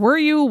 Where were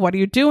you? What are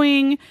you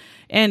doing?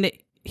 And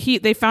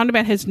they found him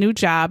at his new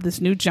job,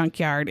 this new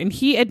junkyard, and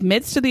he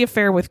admits to the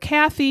affair with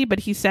Kathy, but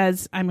he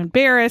says, I'm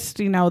embarrassed,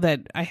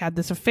 that I had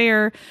this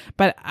affair,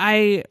 but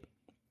I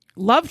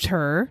loved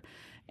her,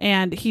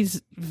 and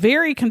he's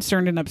very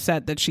concerned and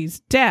upset that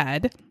she's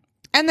dead.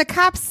 And the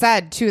cops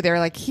said, too, they're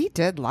like, he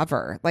did love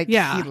her.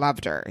 He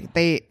loved her.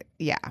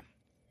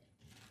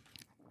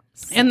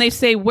 And they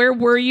say, where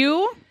were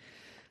you?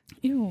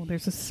 Ew,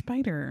 there's a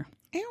spider.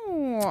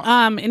 Ew.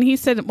 And he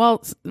said,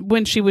 well,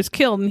 when she was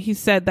killed, and he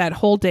said that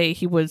whole day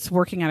he was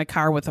working on a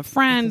car with a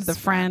friend. The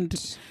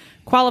friend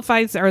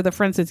qualifies, or the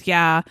friend says,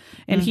 yeah.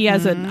 And he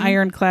has an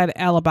ironclad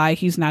alibi.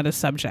 He's not a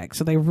subject.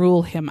 So they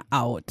rule him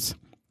out.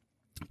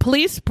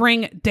 Police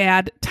bring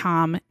Dad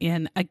Tom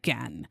in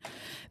again.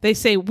 They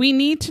say, we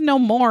need to know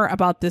more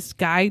about this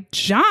guy,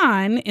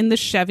 John, in the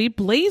Chevy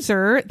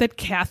Blazer that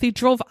Kathy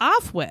drove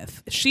off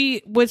with.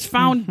 She was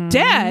found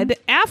dead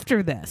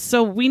after this.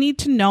 So we need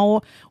to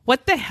know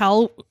what the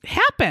hell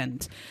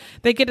happened.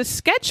 They get a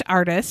sketch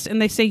artist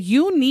and they say,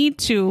 you need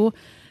to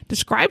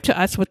describe to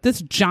us what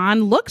this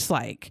John looks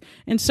like.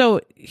 And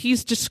so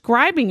he's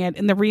describing it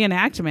in the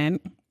reenactment.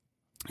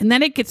 And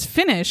then it gets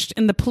finished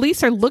and the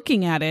police are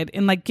looking at it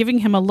and like giving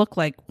him a look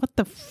like, what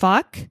the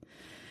fuck?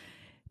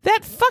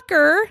 That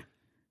fucker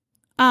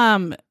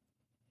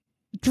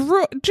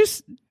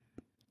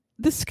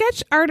the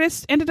sketch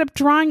artist ended up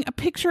drawing a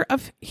picture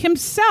of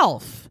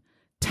himself.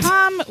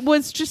 Tom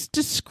was just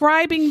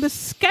describing the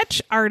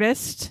sketch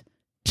artist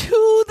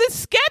to the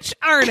sketch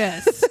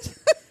artist.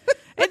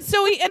 And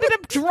so he ended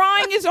up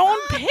drawing his own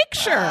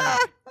picture.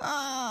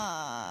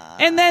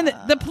 And then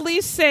the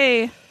police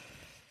say,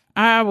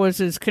 I was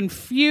as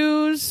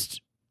confused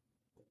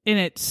and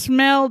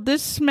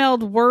this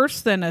smelled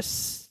worse than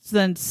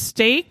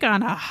steak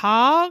on a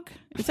hog.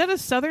 Is that a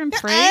Southern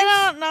phrase?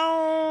 I don't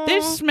know.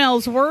 This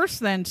smells worse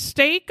than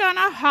steak on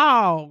a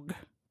hog.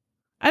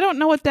 I don't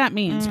know what that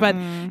means. But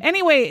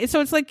anyway,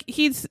 so it's like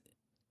he's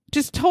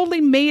just totally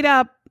made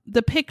up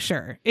the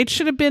picture. It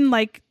should have been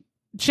like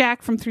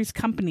Jack from Three's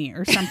Company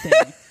or something.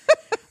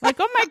 Like,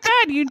 oh my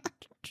God,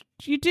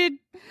 you did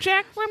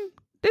Jack from...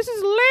 This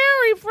is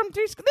Larry from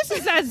Three's... This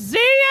is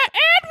Isaiah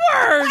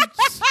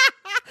Edwards!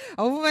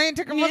 Oh, man,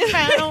 took him with a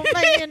foul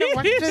man and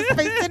washed his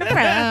face in a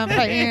frying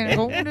pan.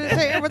 Going to his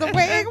hair with a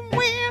wagon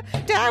wheel,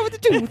 died with a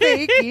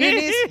toothache in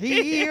his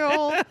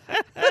heel.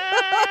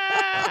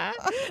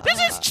 This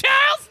is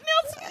Charles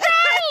Nelson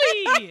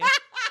Riley!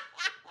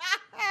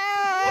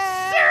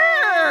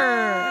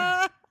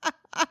 Sir!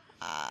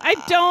 I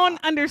don't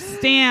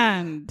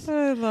understand.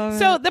 I love it.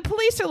 So the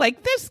police are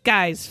like, this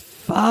guy's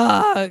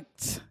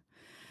fucked.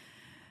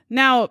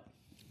 Now,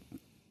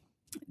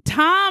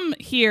 Tom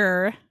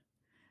here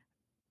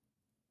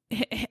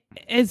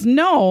is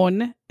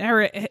known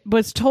or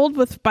was told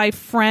by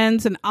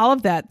friends and all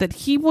of that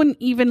he wouldn't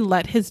even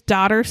let his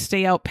daughter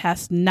stay out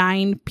past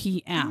 9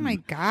 p.m. Oh my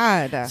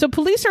God. So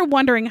police are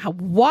wondering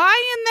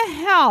why in the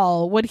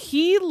hell would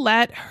he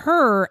let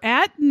her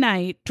at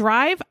night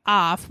drive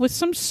off with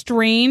some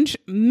strange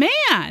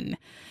man?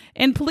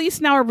 And police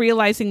now are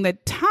realizing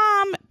that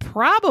Tom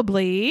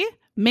probably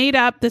made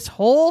up this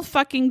whole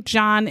fucking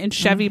John and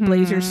Chevy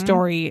Blazer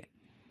story,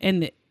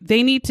 and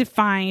they need to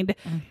find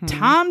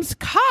Tom's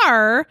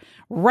car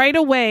right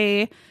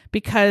away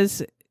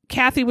because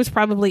Kathy was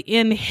probably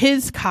in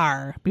his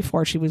car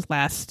before she was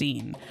last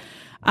seen.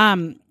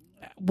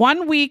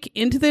 1 week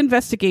into the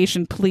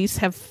investigation, police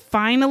have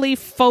finally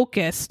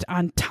focused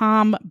on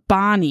Tom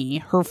Bonney,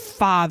 her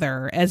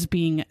father, as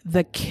being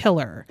the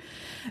killer.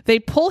 They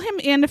pull him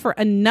in for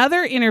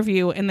another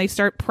interview and they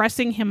start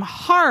pressing him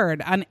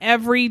hard on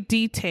every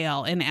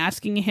detail and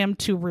asking him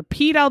to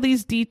repeat all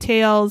these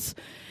details.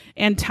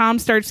 And Tom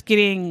starts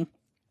getting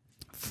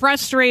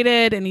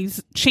frustrated and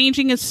he's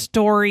changing his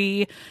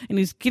story and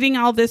he's getting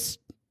all this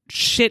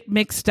shit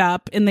mixed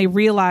up, and they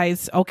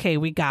realize, okay,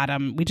 we got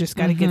him. We just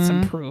got to get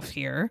some proof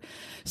here.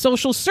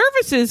 Social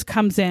services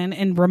comes in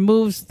and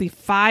removes the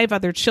 5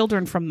 other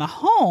children from the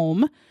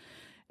home.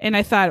 And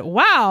I thought,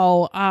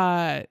 wow,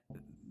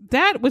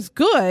 that was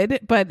good,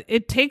 but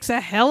it takes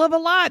a hell of a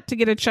lot to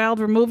get a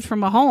child removed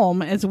from a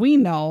home, as we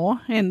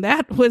know. And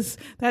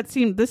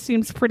this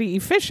seems pretty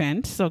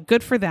efficient. So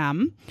good for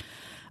them.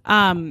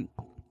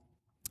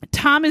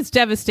 Tom is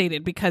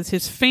devastated because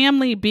his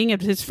family being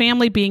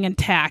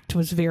intact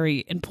was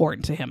very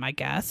important to him, I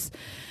guess.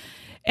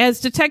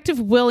 As Detective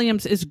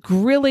Williams is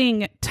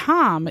grilling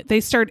Tom, they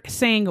start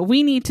saying,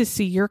 we need to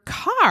see your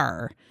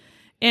car.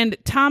 And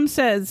Tom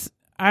says,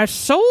 I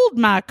sold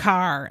my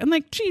car. I'm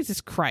like,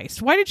 Jesus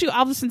Christ, why did you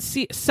all of a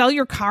sudden sell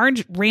your car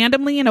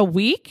randomly in a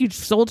week? You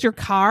sold your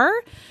car?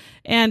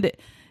 And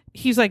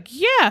he's like,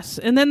 yes.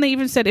 And then they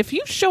even said, if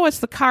you show us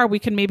the car, we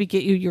can maybe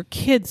get you your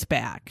kids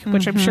back,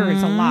 which I'm sure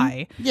is a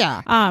lie.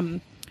 Yeah.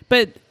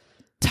 But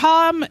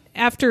Tom,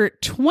 after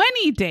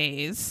 20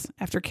 days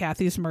after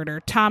Kathy's murder,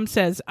 Tom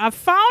says, I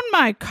found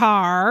my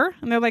car.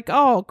 And they're like,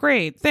 oh,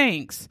 great.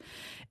 Thanks.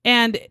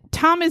 And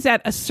Tom is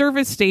at a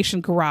service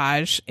station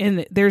garage,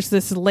 and there's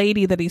this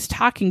lady that he's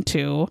talking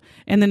to,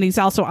 and then he's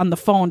also on the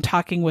phone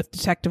talking with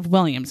Detective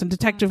Williams. And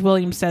Detective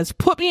Williams says,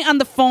 put me on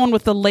the phone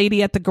with the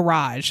lady at the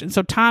garage. And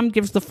so Tom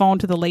gives the phone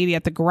to the lady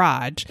at the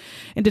garage,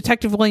 and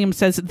Detective Williams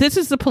says, this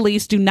is the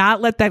police. Do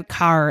not let that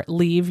car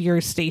leave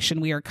your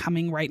station. We are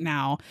coming right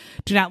now.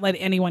 Do not let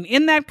anyone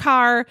in that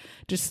car.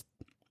 Just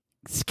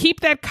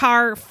keep that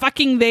car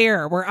fucking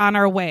there. We're on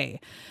our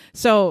way.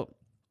 So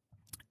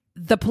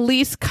the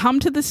police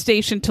come to the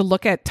station to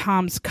look at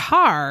Tom's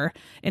car,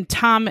 and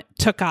Tom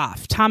took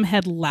off. Tom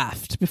had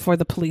left before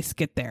the police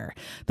get there.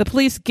 The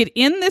police get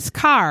in this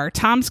car,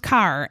 Tom's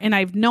car, and I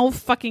have no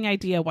fucking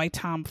idea why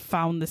Tom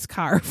found this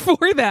car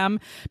for them,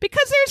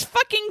 because there's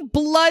fucking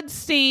blood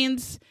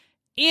stains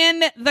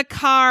in the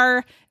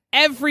car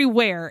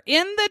everywhere,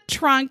 in the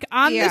trunk,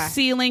 on the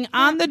ceiling,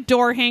 on the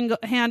door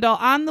handle,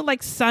 on the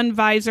like sun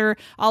visor,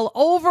 all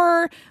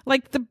over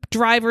like the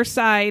driver's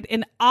side,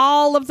 and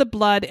all of the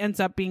blood ends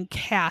up being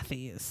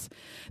Kathy's.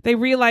 They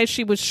realized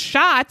she was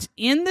shot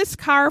in this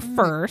car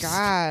first.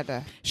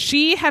 God.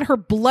 She had her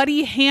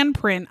bloody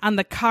handprint on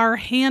the car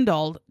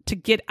handle to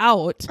get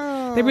out.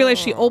 They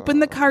realized she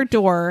opened the car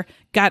door,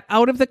 got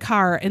out of the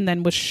car, and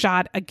then was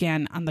shot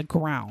again on the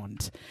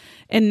ground.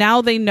 And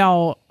now they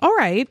know, all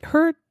right,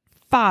 her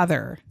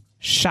father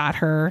shot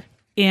her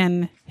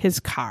in his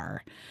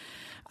car.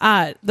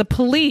 The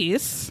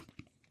police,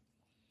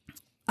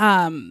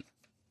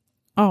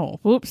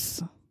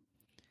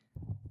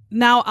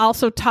 now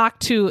also talk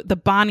to the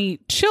Bonnie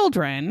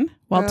children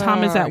while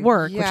Tom is at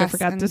work, which I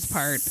forgot this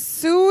part.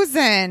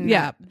 Susan,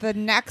 the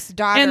next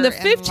daughter, and the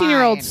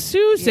 15-year-old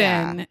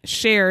Susan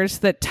shares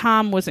that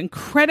Tom was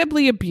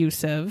incredibly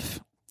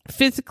abusive,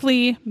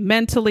 physically,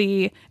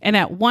 mentally, and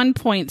at one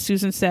point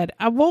Susan said,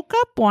 "I woke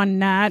up one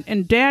night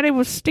and Daddy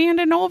was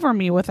standing over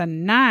me with a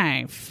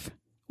knife."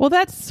 Well,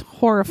 that's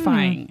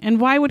horrifying.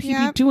 And why would he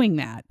be doing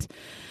that?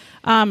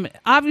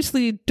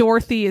 Obviously,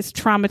 Dorothy is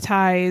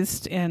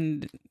traumatized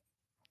and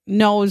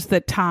knows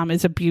that Tom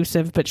is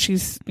abusive, but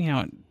she's,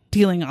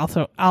 dealing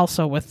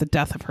also with the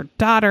death of her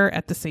daughter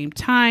at the same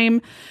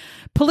time.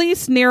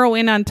 Police narrow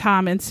in on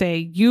Tom and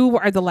say, "You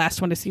are the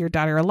last one to see your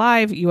daughter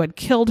alive. You had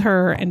killed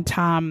her." And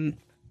Tom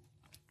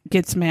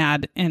gets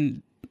mad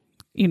and,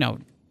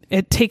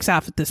 it takes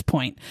off at this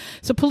point.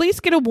 So police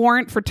get a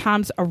warrant for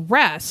Tom's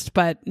arrest,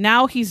 but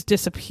now he's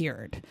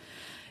disappeared.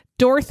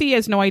 Dorothy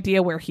has no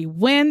idea where he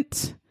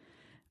went.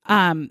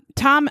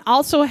 Tom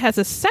also has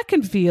a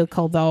second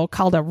vehicle though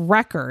called a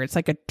wrecker. It's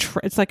like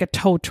a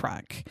tow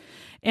truck,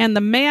 and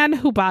the man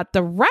who bought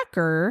the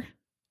wrecker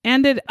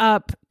ended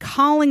up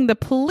calling the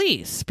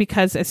police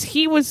because as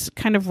he was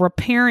kind of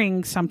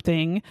repairing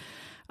something,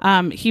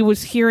 he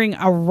was hearing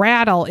a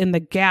rattle in the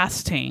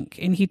gas tank,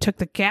 and he took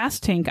the gas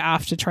tank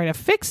off to try to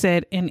fix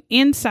it. And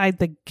inside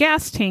the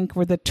gas tank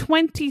were the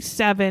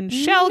 27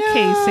 shell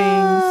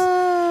casings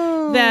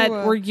that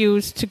were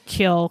used to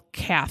kill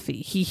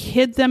Kathy. He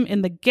hid them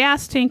in the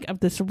gas tank of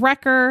this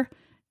wrecker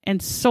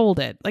and sold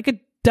it like a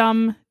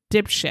dumb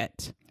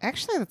dipshit.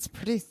 Actually, that's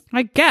pretty,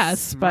 I guess,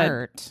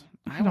 smart.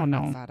 But I don't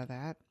know. Thought of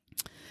that.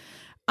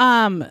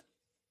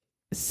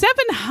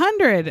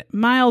 700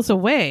 miles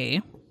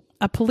away,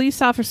 a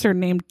police officer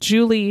named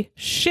Julie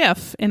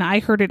Schiff, and I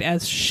heard it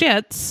as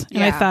Shits,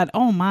 and I thought,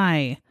 oh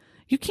my,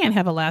 you can't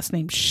have a last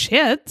name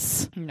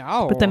Shits.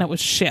 No. But then it was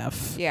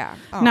Schiff. Yeah.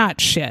 Not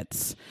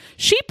Shits.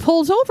 She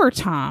pulls over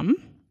Tom.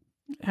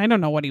 I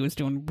don't know what he was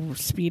doing,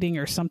 speeding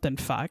or something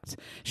fucked.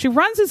 She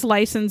runs his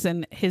license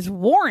and his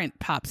warrant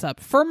pops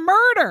up for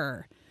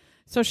murder.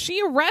 So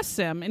she arrests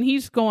him and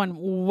he's going,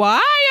 "Why are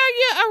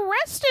you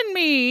arresting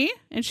me?"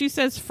 And she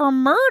says, "For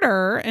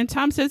murder." And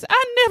Tom says,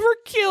 "I never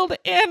killed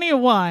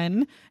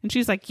anyone." And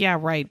she's like, "Yeah,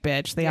 right,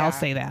 bitch." They all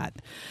say that.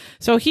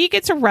 So he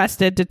gets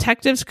arrested.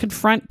 Detectives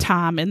confront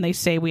Tom and they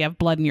say, "We have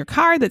blood in your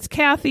car. That's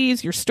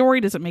Kathy's. Your story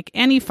doesn't make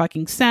any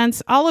fucking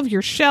sense. All of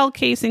your shell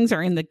casings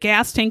are in the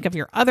gas tank of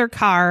your other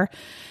car."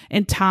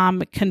 And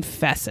Tom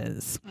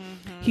confesses.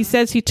 He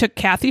says he took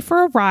Kathy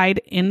for a ride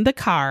in the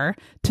car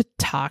to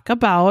talk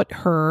about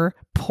her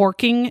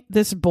porking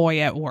this boy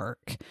at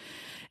work.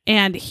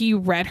 And he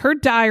read her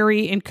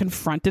diary and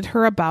confronted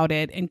her about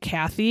it. And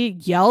Kathy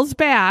yells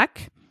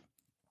back.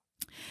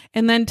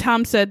 And then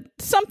Tom said,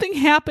 "Something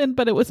happened,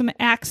 but it was an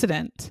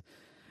accident.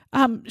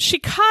 She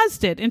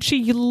caused it, and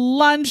she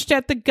lunged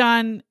at the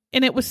gun,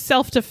 and it was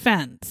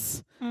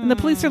self-defense." And the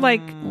police are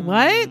like,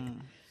 "What?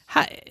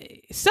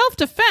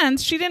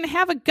 Self-defense? She didn't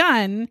have a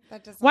gun.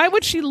 Why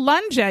would she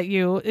lunge at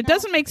you? It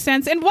doesn't make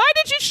sense. And why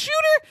did you shoot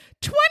her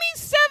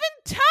 27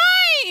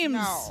 times?"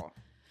 No.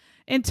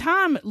 And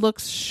Tom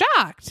looks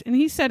shocked. And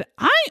he said,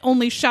 "I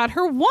only shot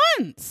her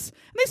once."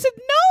 And they said,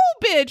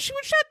 "No, bitch, she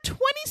was shot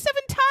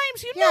 27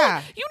 times.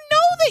 You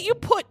know that you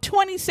put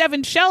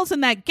 27 shells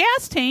in that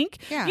gas tank.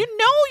 Yeah. You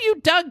know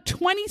you dug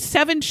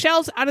 27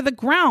 shells out of the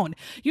ground.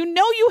 You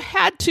know you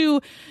had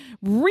to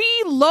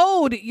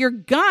reload your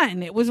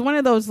gun. It was one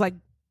of those like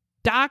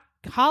Doc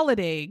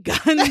Holliday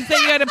guns that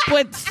you had to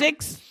put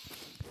 6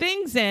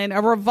 things in,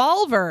 a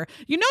revolver.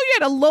 You know you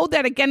had to load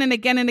that again and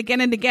again and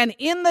again and again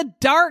in the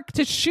dark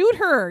to shoot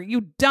her,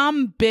 you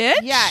dumb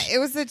bitch." Yeah, it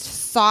was a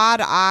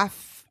sawed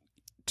off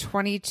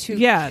 22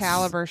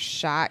 caliber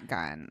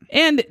shotgun.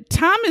 And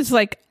Tom is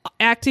like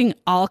acting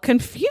all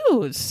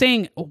confused,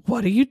 saying,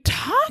 "What are you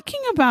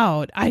talking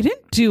about? I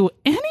didn't do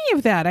any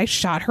of that. I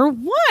shot her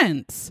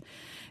once."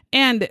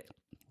 And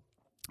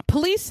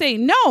police say,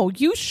 "No,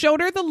 you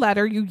showed her the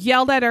letter, you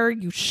yelled at her,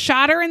 you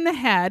shot her in the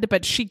head,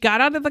 but she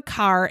got out of the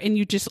car and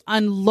you just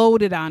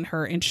unloaded on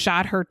her and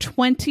shot her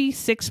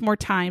 26 more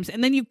times.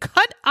 And then you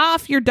cut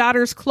off your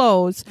daughter's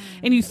clothes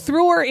and you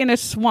threw her in a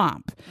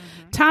swamp."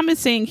 Tom is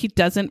saying he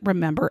doesn't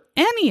remember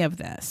any of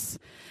this.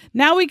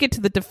 Now we get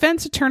to the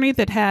defense attorney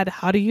that had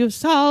 "How do you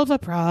solve a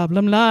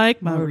problem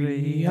like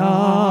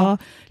Maria?"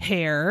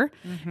 hair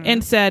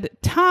and said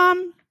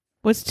Tom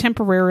was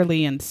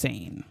temporarily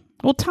insane.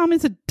 Well, Tom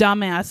is a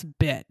dumbass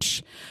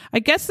bitch. I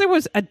guess there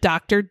was a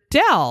Dr.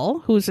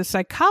 Dell, who's a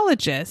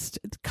psychologist,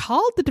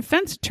 called the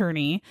defense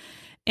attorney,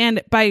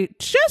 and by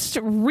just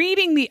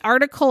reading the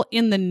article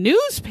in the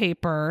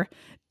newspaper,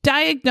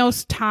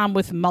 diagnosed Tom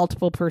with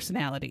multiple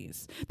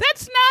personalities.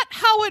 That's not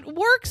how it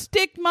works,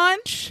 Dick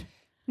Munch.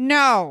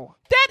 No.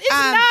 That is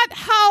not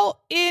how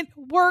it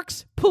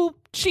works,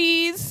 poop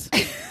cheese.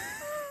 Get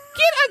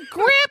a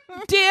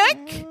grip,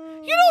 Dick.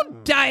 You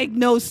don't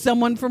diagnose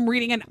someone from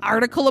reading an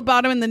article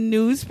about him in the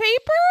newspaper.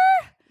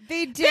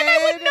 They did. Then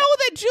I would know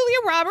that Julia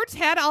Roberts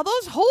had all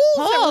those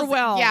holes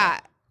everywhere. Yeah.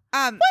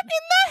 What in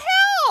the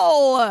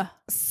hell?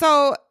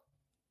 So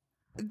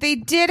they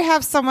did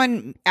have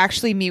someone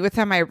actually meet with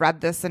him. I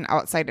read this in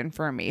Outside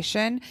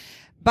Information,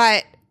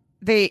 but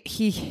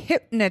he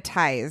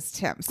hypnotized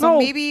him. So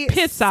maybe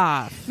piss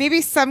off.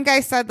 Maybe some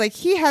guy said like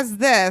he has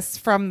this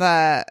from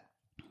the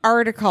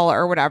article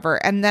or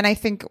whatever, and then I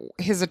think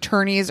his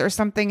attorneys or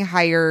something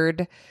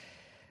hired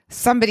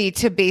somebody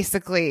to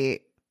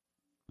basically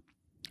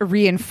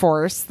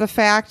reinforce the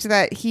fact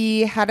that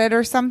he had it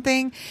or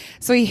something.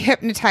 So he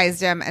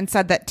hypnotized him and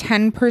said that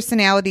 10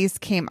 personalities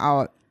came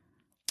out.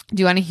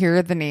 Do you want to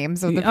hear the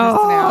names of the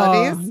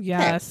personalities?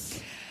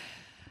 Yes.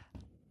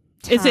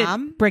 Okay. Is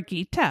it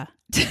Brigitte,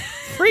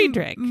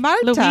 Friedrich,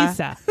 Marta.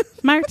 Louisa,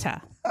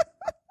 Marta?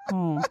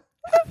 Oh.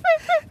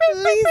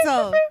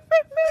 Liesel.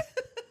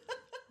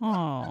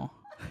 Oh.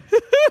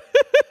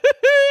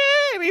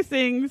 And he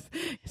sings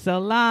so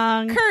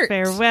long, Kurt,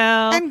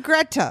 farewell, and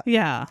Greta.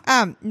 Yeah.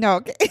 No.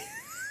 Okay.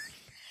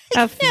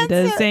 Auf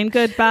Wiedersehen,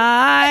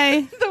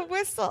 goodbye. The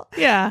whistle.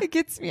 Yeah. It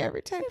gets me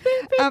every time.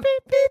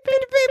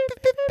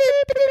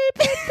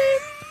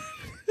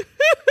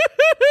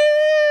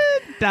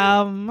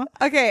 Dumb.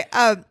 Okay.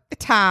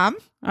 Tom.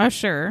 Oh,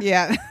 sure.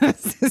 Yeah.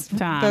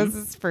 Tom. That was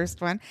his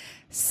first one.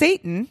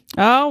 Satan.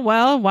 Oh,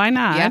 well, why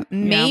not? Yep. Yeah.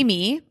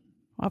 Mamie.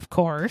 Of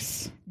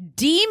course.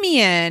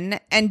 Demian.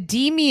 And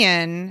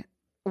Demian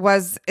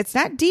it's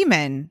not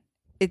demon.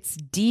 It's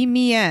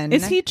Demian.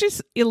 Is he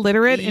just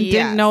illiterate and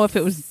didn't know if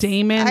it was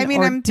Damon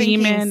or I'm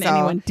Demon? so. And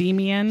he went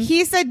Demian?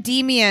 He said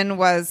Demian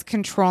was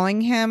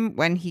controlling him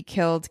when he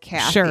killed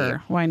Kathy.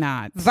 Sure. Why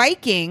not?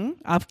 Viking.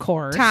 Of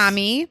course.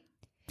 Tommy.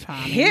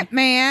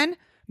 Hitman.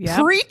 Yep.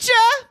 Preacher.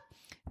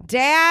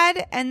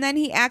 Dad. And then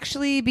he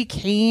actually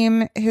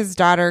became his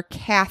daughter,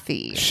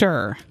 Kathy.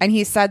 Sure. And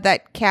he said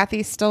that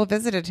Kathy still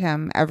visited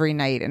him every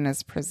night in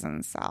his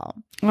prison cell.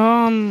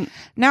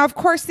 Now, of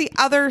course, the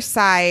other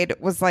side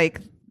was like,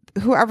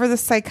 whoever the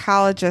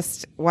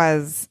psychologist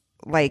was,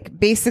 like,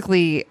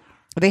 basically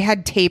they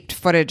had taped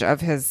footage of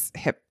his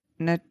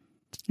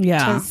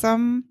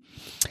hypnotism.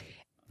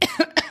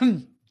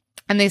 And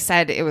they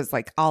said it was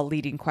like all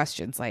leading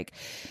questions like,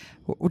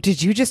 did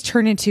you just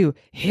turn into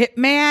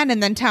Hitman?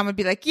 And then Tom would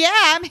be like, yeah,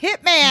 I'm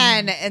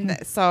Hitman. And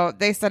so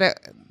they said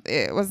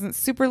it wasn't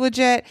super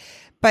legit,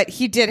 but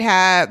he did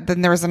have,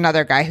 then there was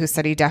another guy who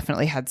said he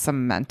definitely had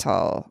some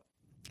mental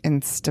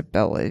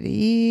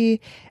instability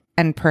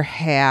and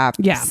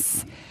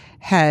perhaps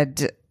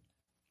had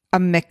a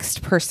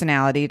mixed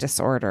personality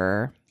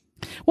disorder.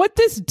 What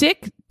this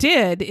dick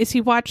did is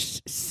he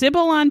watched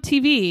Sybil on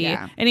TV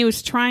and he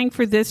was trying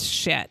for this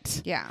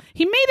shit. Yeah.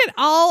 He made it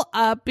all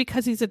up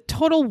because he's a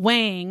total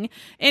wang.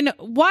 And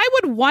why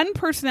would one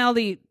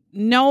personality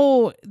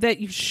know that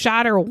you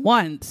shot her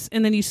once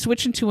and then you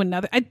switch into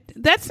another?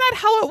 That's not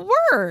how it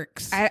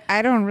works.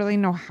 I don't really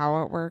know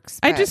how it works.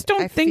 I just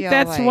don't think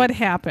that's what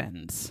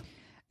happens.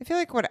 I feel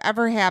like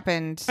whatever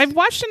happened. I've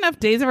watched enough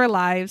Days of Our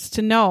Lives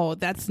to know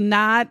that's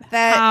not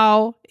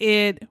how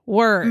it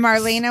works.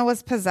 Marlena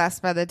was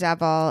possessed by the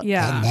devil.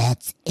 Yeah. And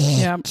that's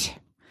it.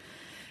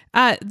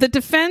 Yep. The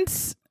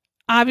defense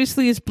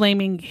obviously is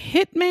blaming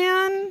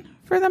Hitman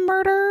for the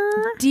murder.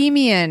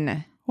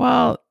 Demian.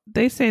 Well,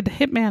 they say the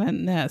Hitman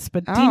in this,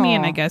 but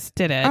Demian, I guess,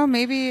 did it. Oh,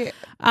 maybe.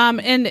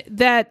 And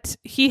that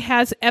he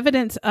has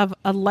evidence of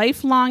a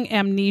lifelong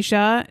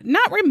amnesia.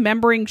 Not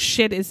remembering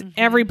shit is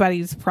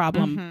everybody's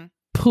problem. Mm-hmm.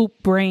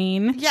 Poop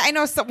brain. Yeah, I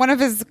know. So one of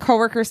his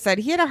coworkers said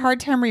he had a hard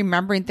time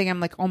remembering things.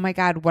 I'm like, oh my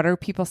God, what do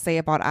people say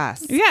about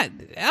us? Yeah,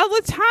 all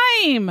the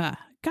time.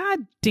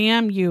 God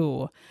damn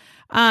you.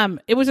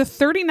 It was a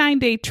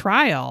 39-day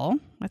trial.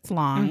 That's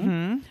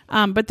long.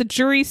 Mm-hmm. But the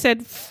jury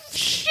said,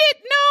 shit,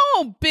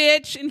 no,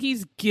 bitch. And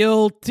he's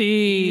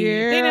guilty.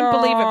 Yeah. They didn't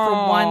believe it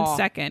for 1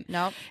 second.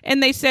 Nope.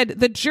 And they said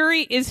the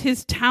jury is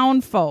his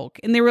town folk.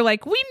 And they were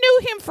like, we knew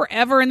him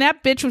forever. And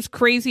that bitch was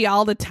crazy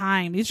all the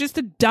time. He's just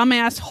a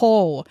dumbass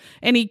hoe.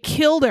 And he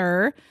killed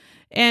her.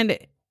 And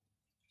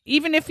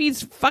even if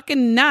he's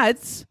fucking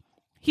nuts,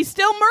 he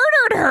still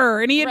murdered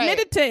her. And he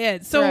admitted to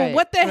it. So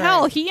what the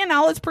hell? He and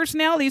all his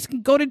personalities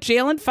can go to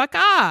jail and fuck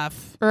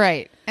off.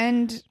 Right.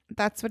 And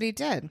that's what he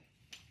did.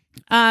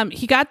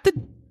 He got the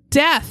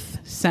death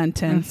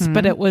sentence,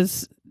 but it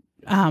was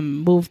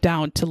moved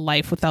down to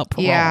life without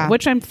parole,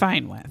 which I'm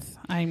fine with.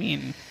 I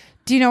mean,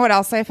 do you know what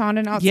else I found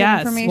in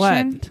outside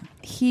information? What?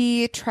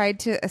 He tried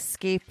to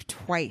escape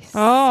twice.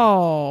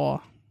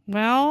 Oh,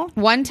 well.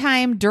 One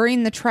time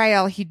during the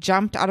trial, he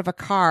jumped out of a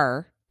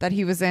car that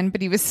he was in,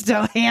 but he was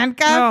still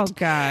handcuffed. Oh,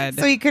 God.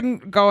 So he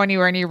couldn't go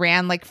anywhere, and he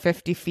ran like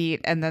 50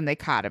 feet, and then they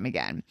caught him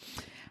again.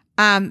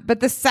 But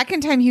the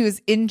second time he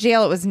was in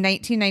jail, it was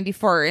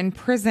 1994 in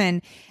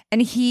prison,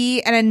 and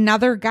he and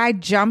another guy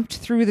jumped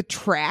through the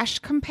trash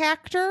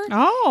compactor.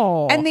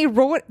 Oh. And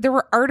there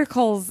were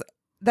articles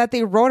that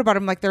they wrote about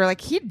him, like they were like,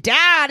 he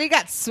died, he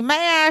got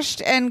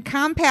smashed and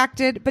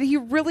compacted, but he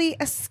really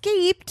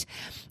escaped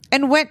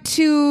and went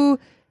to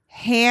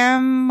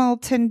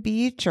Hamilton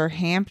Beach or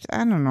Hampton. I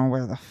don't know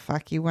where the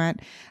fuck he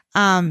went.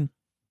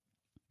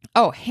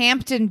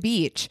 Hampton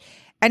Beach.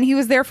 And he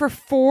was there for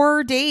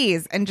 4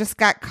 days and just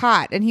got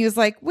caught. And he was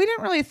like, we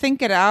didn't really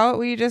think it out.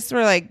 We just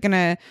were like going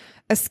to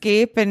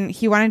escape. And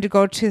he wanted to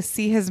go to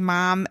see his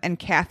mom and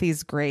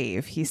Kathy's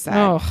grave, he said.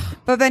 Oh.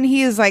 But then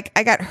he is like,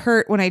 I got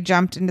hurt when I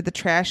jumped into the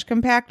trash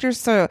compactor.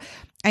 So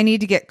I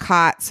need to get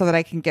caught so that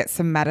I can get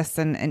some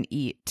medicine and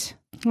eat.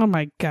 Oh,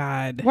 my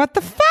God. What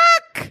the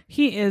fuck?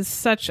 He is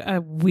such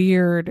a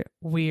weird,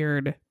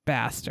 weird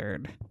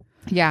bastard.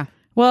 Yeah.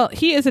 Well,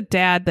 he is a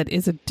dad that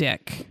is a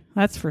dick.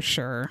 That's for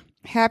sure.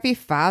 Happy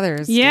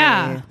Father's Day.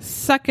 Yeah.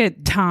 Suck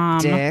it, Tom.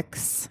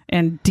 Dicks.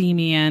 And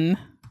Demian.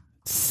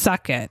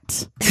 Suck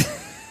it.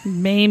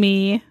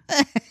 Mamie.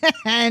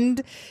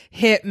 And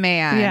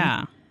Hitman.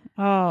 Yeah.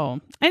 Oh.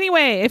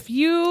 Anyway, if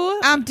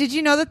you... did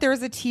you know that there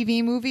was a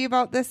TV movie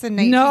about this in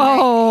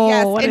No.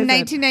 Yes, what in is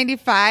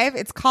 1995.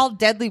 It's called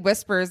Deadly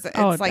Whispers.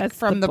 It's like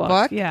from the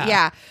book.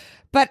 Yeah.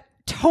 But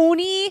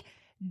Tony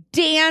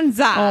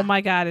Danza. Oh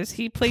my God. Is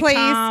he plays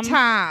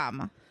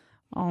Tom?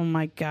 Oh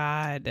my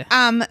God.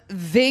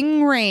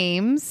 Ving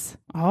Rhames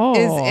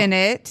is in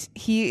it.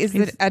 He's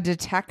a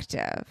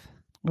detective.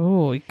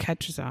 Oh, he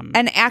catches him.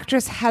 And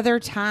actress Heather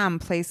Tom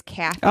plays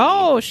Kathy.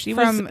 Oh, she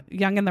was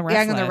Young and the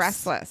Restless. Young and the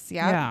Restless,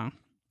 yeah.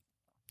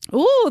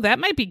 Ooh, that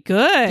might be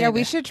good. Yeah,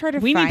 we should try to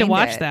We find need to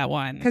watch it. that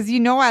one. Because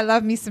I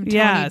love me some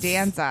Tony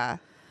Danza.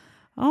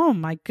 Oh,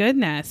 my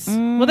goodness.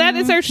 Well, that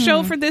is our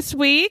show for this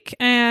week.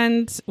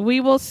 And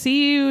we will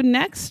see you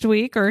next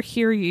week, or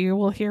you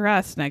will hear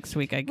us next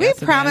week, I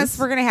guess. We promise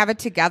we're going to have it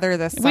together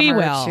this summer, we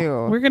will.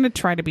 too. We're going to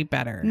try to be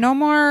better. No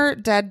more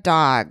dead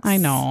dogs. I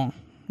know.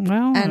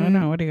 Well, I don't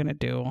know. What are you going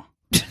to do?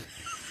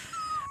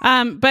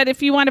 But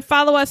if you want to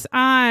follow us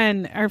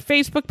on our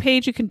Facebook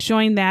page, you can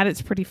join that.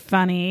 It's pretty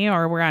funny.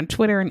 Or we're on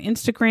Twitter and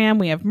Instagram.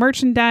 We have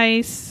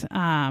merchandise,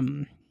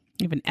 even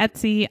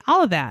Etsy,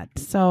 all of that.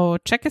 So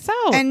check us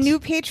out. And new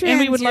Patreons. And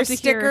we would love to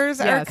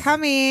stickers are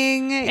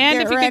coming.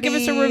 And if you could give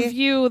us a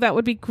review, that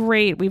would be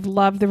great. We've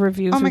loved the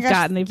reviews we've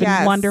gotten. They've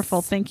been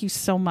wonderful. Thank you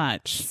so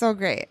much. So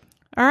great.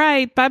 All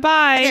right.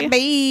 Bye-bye.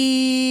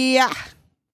 Okay, bye.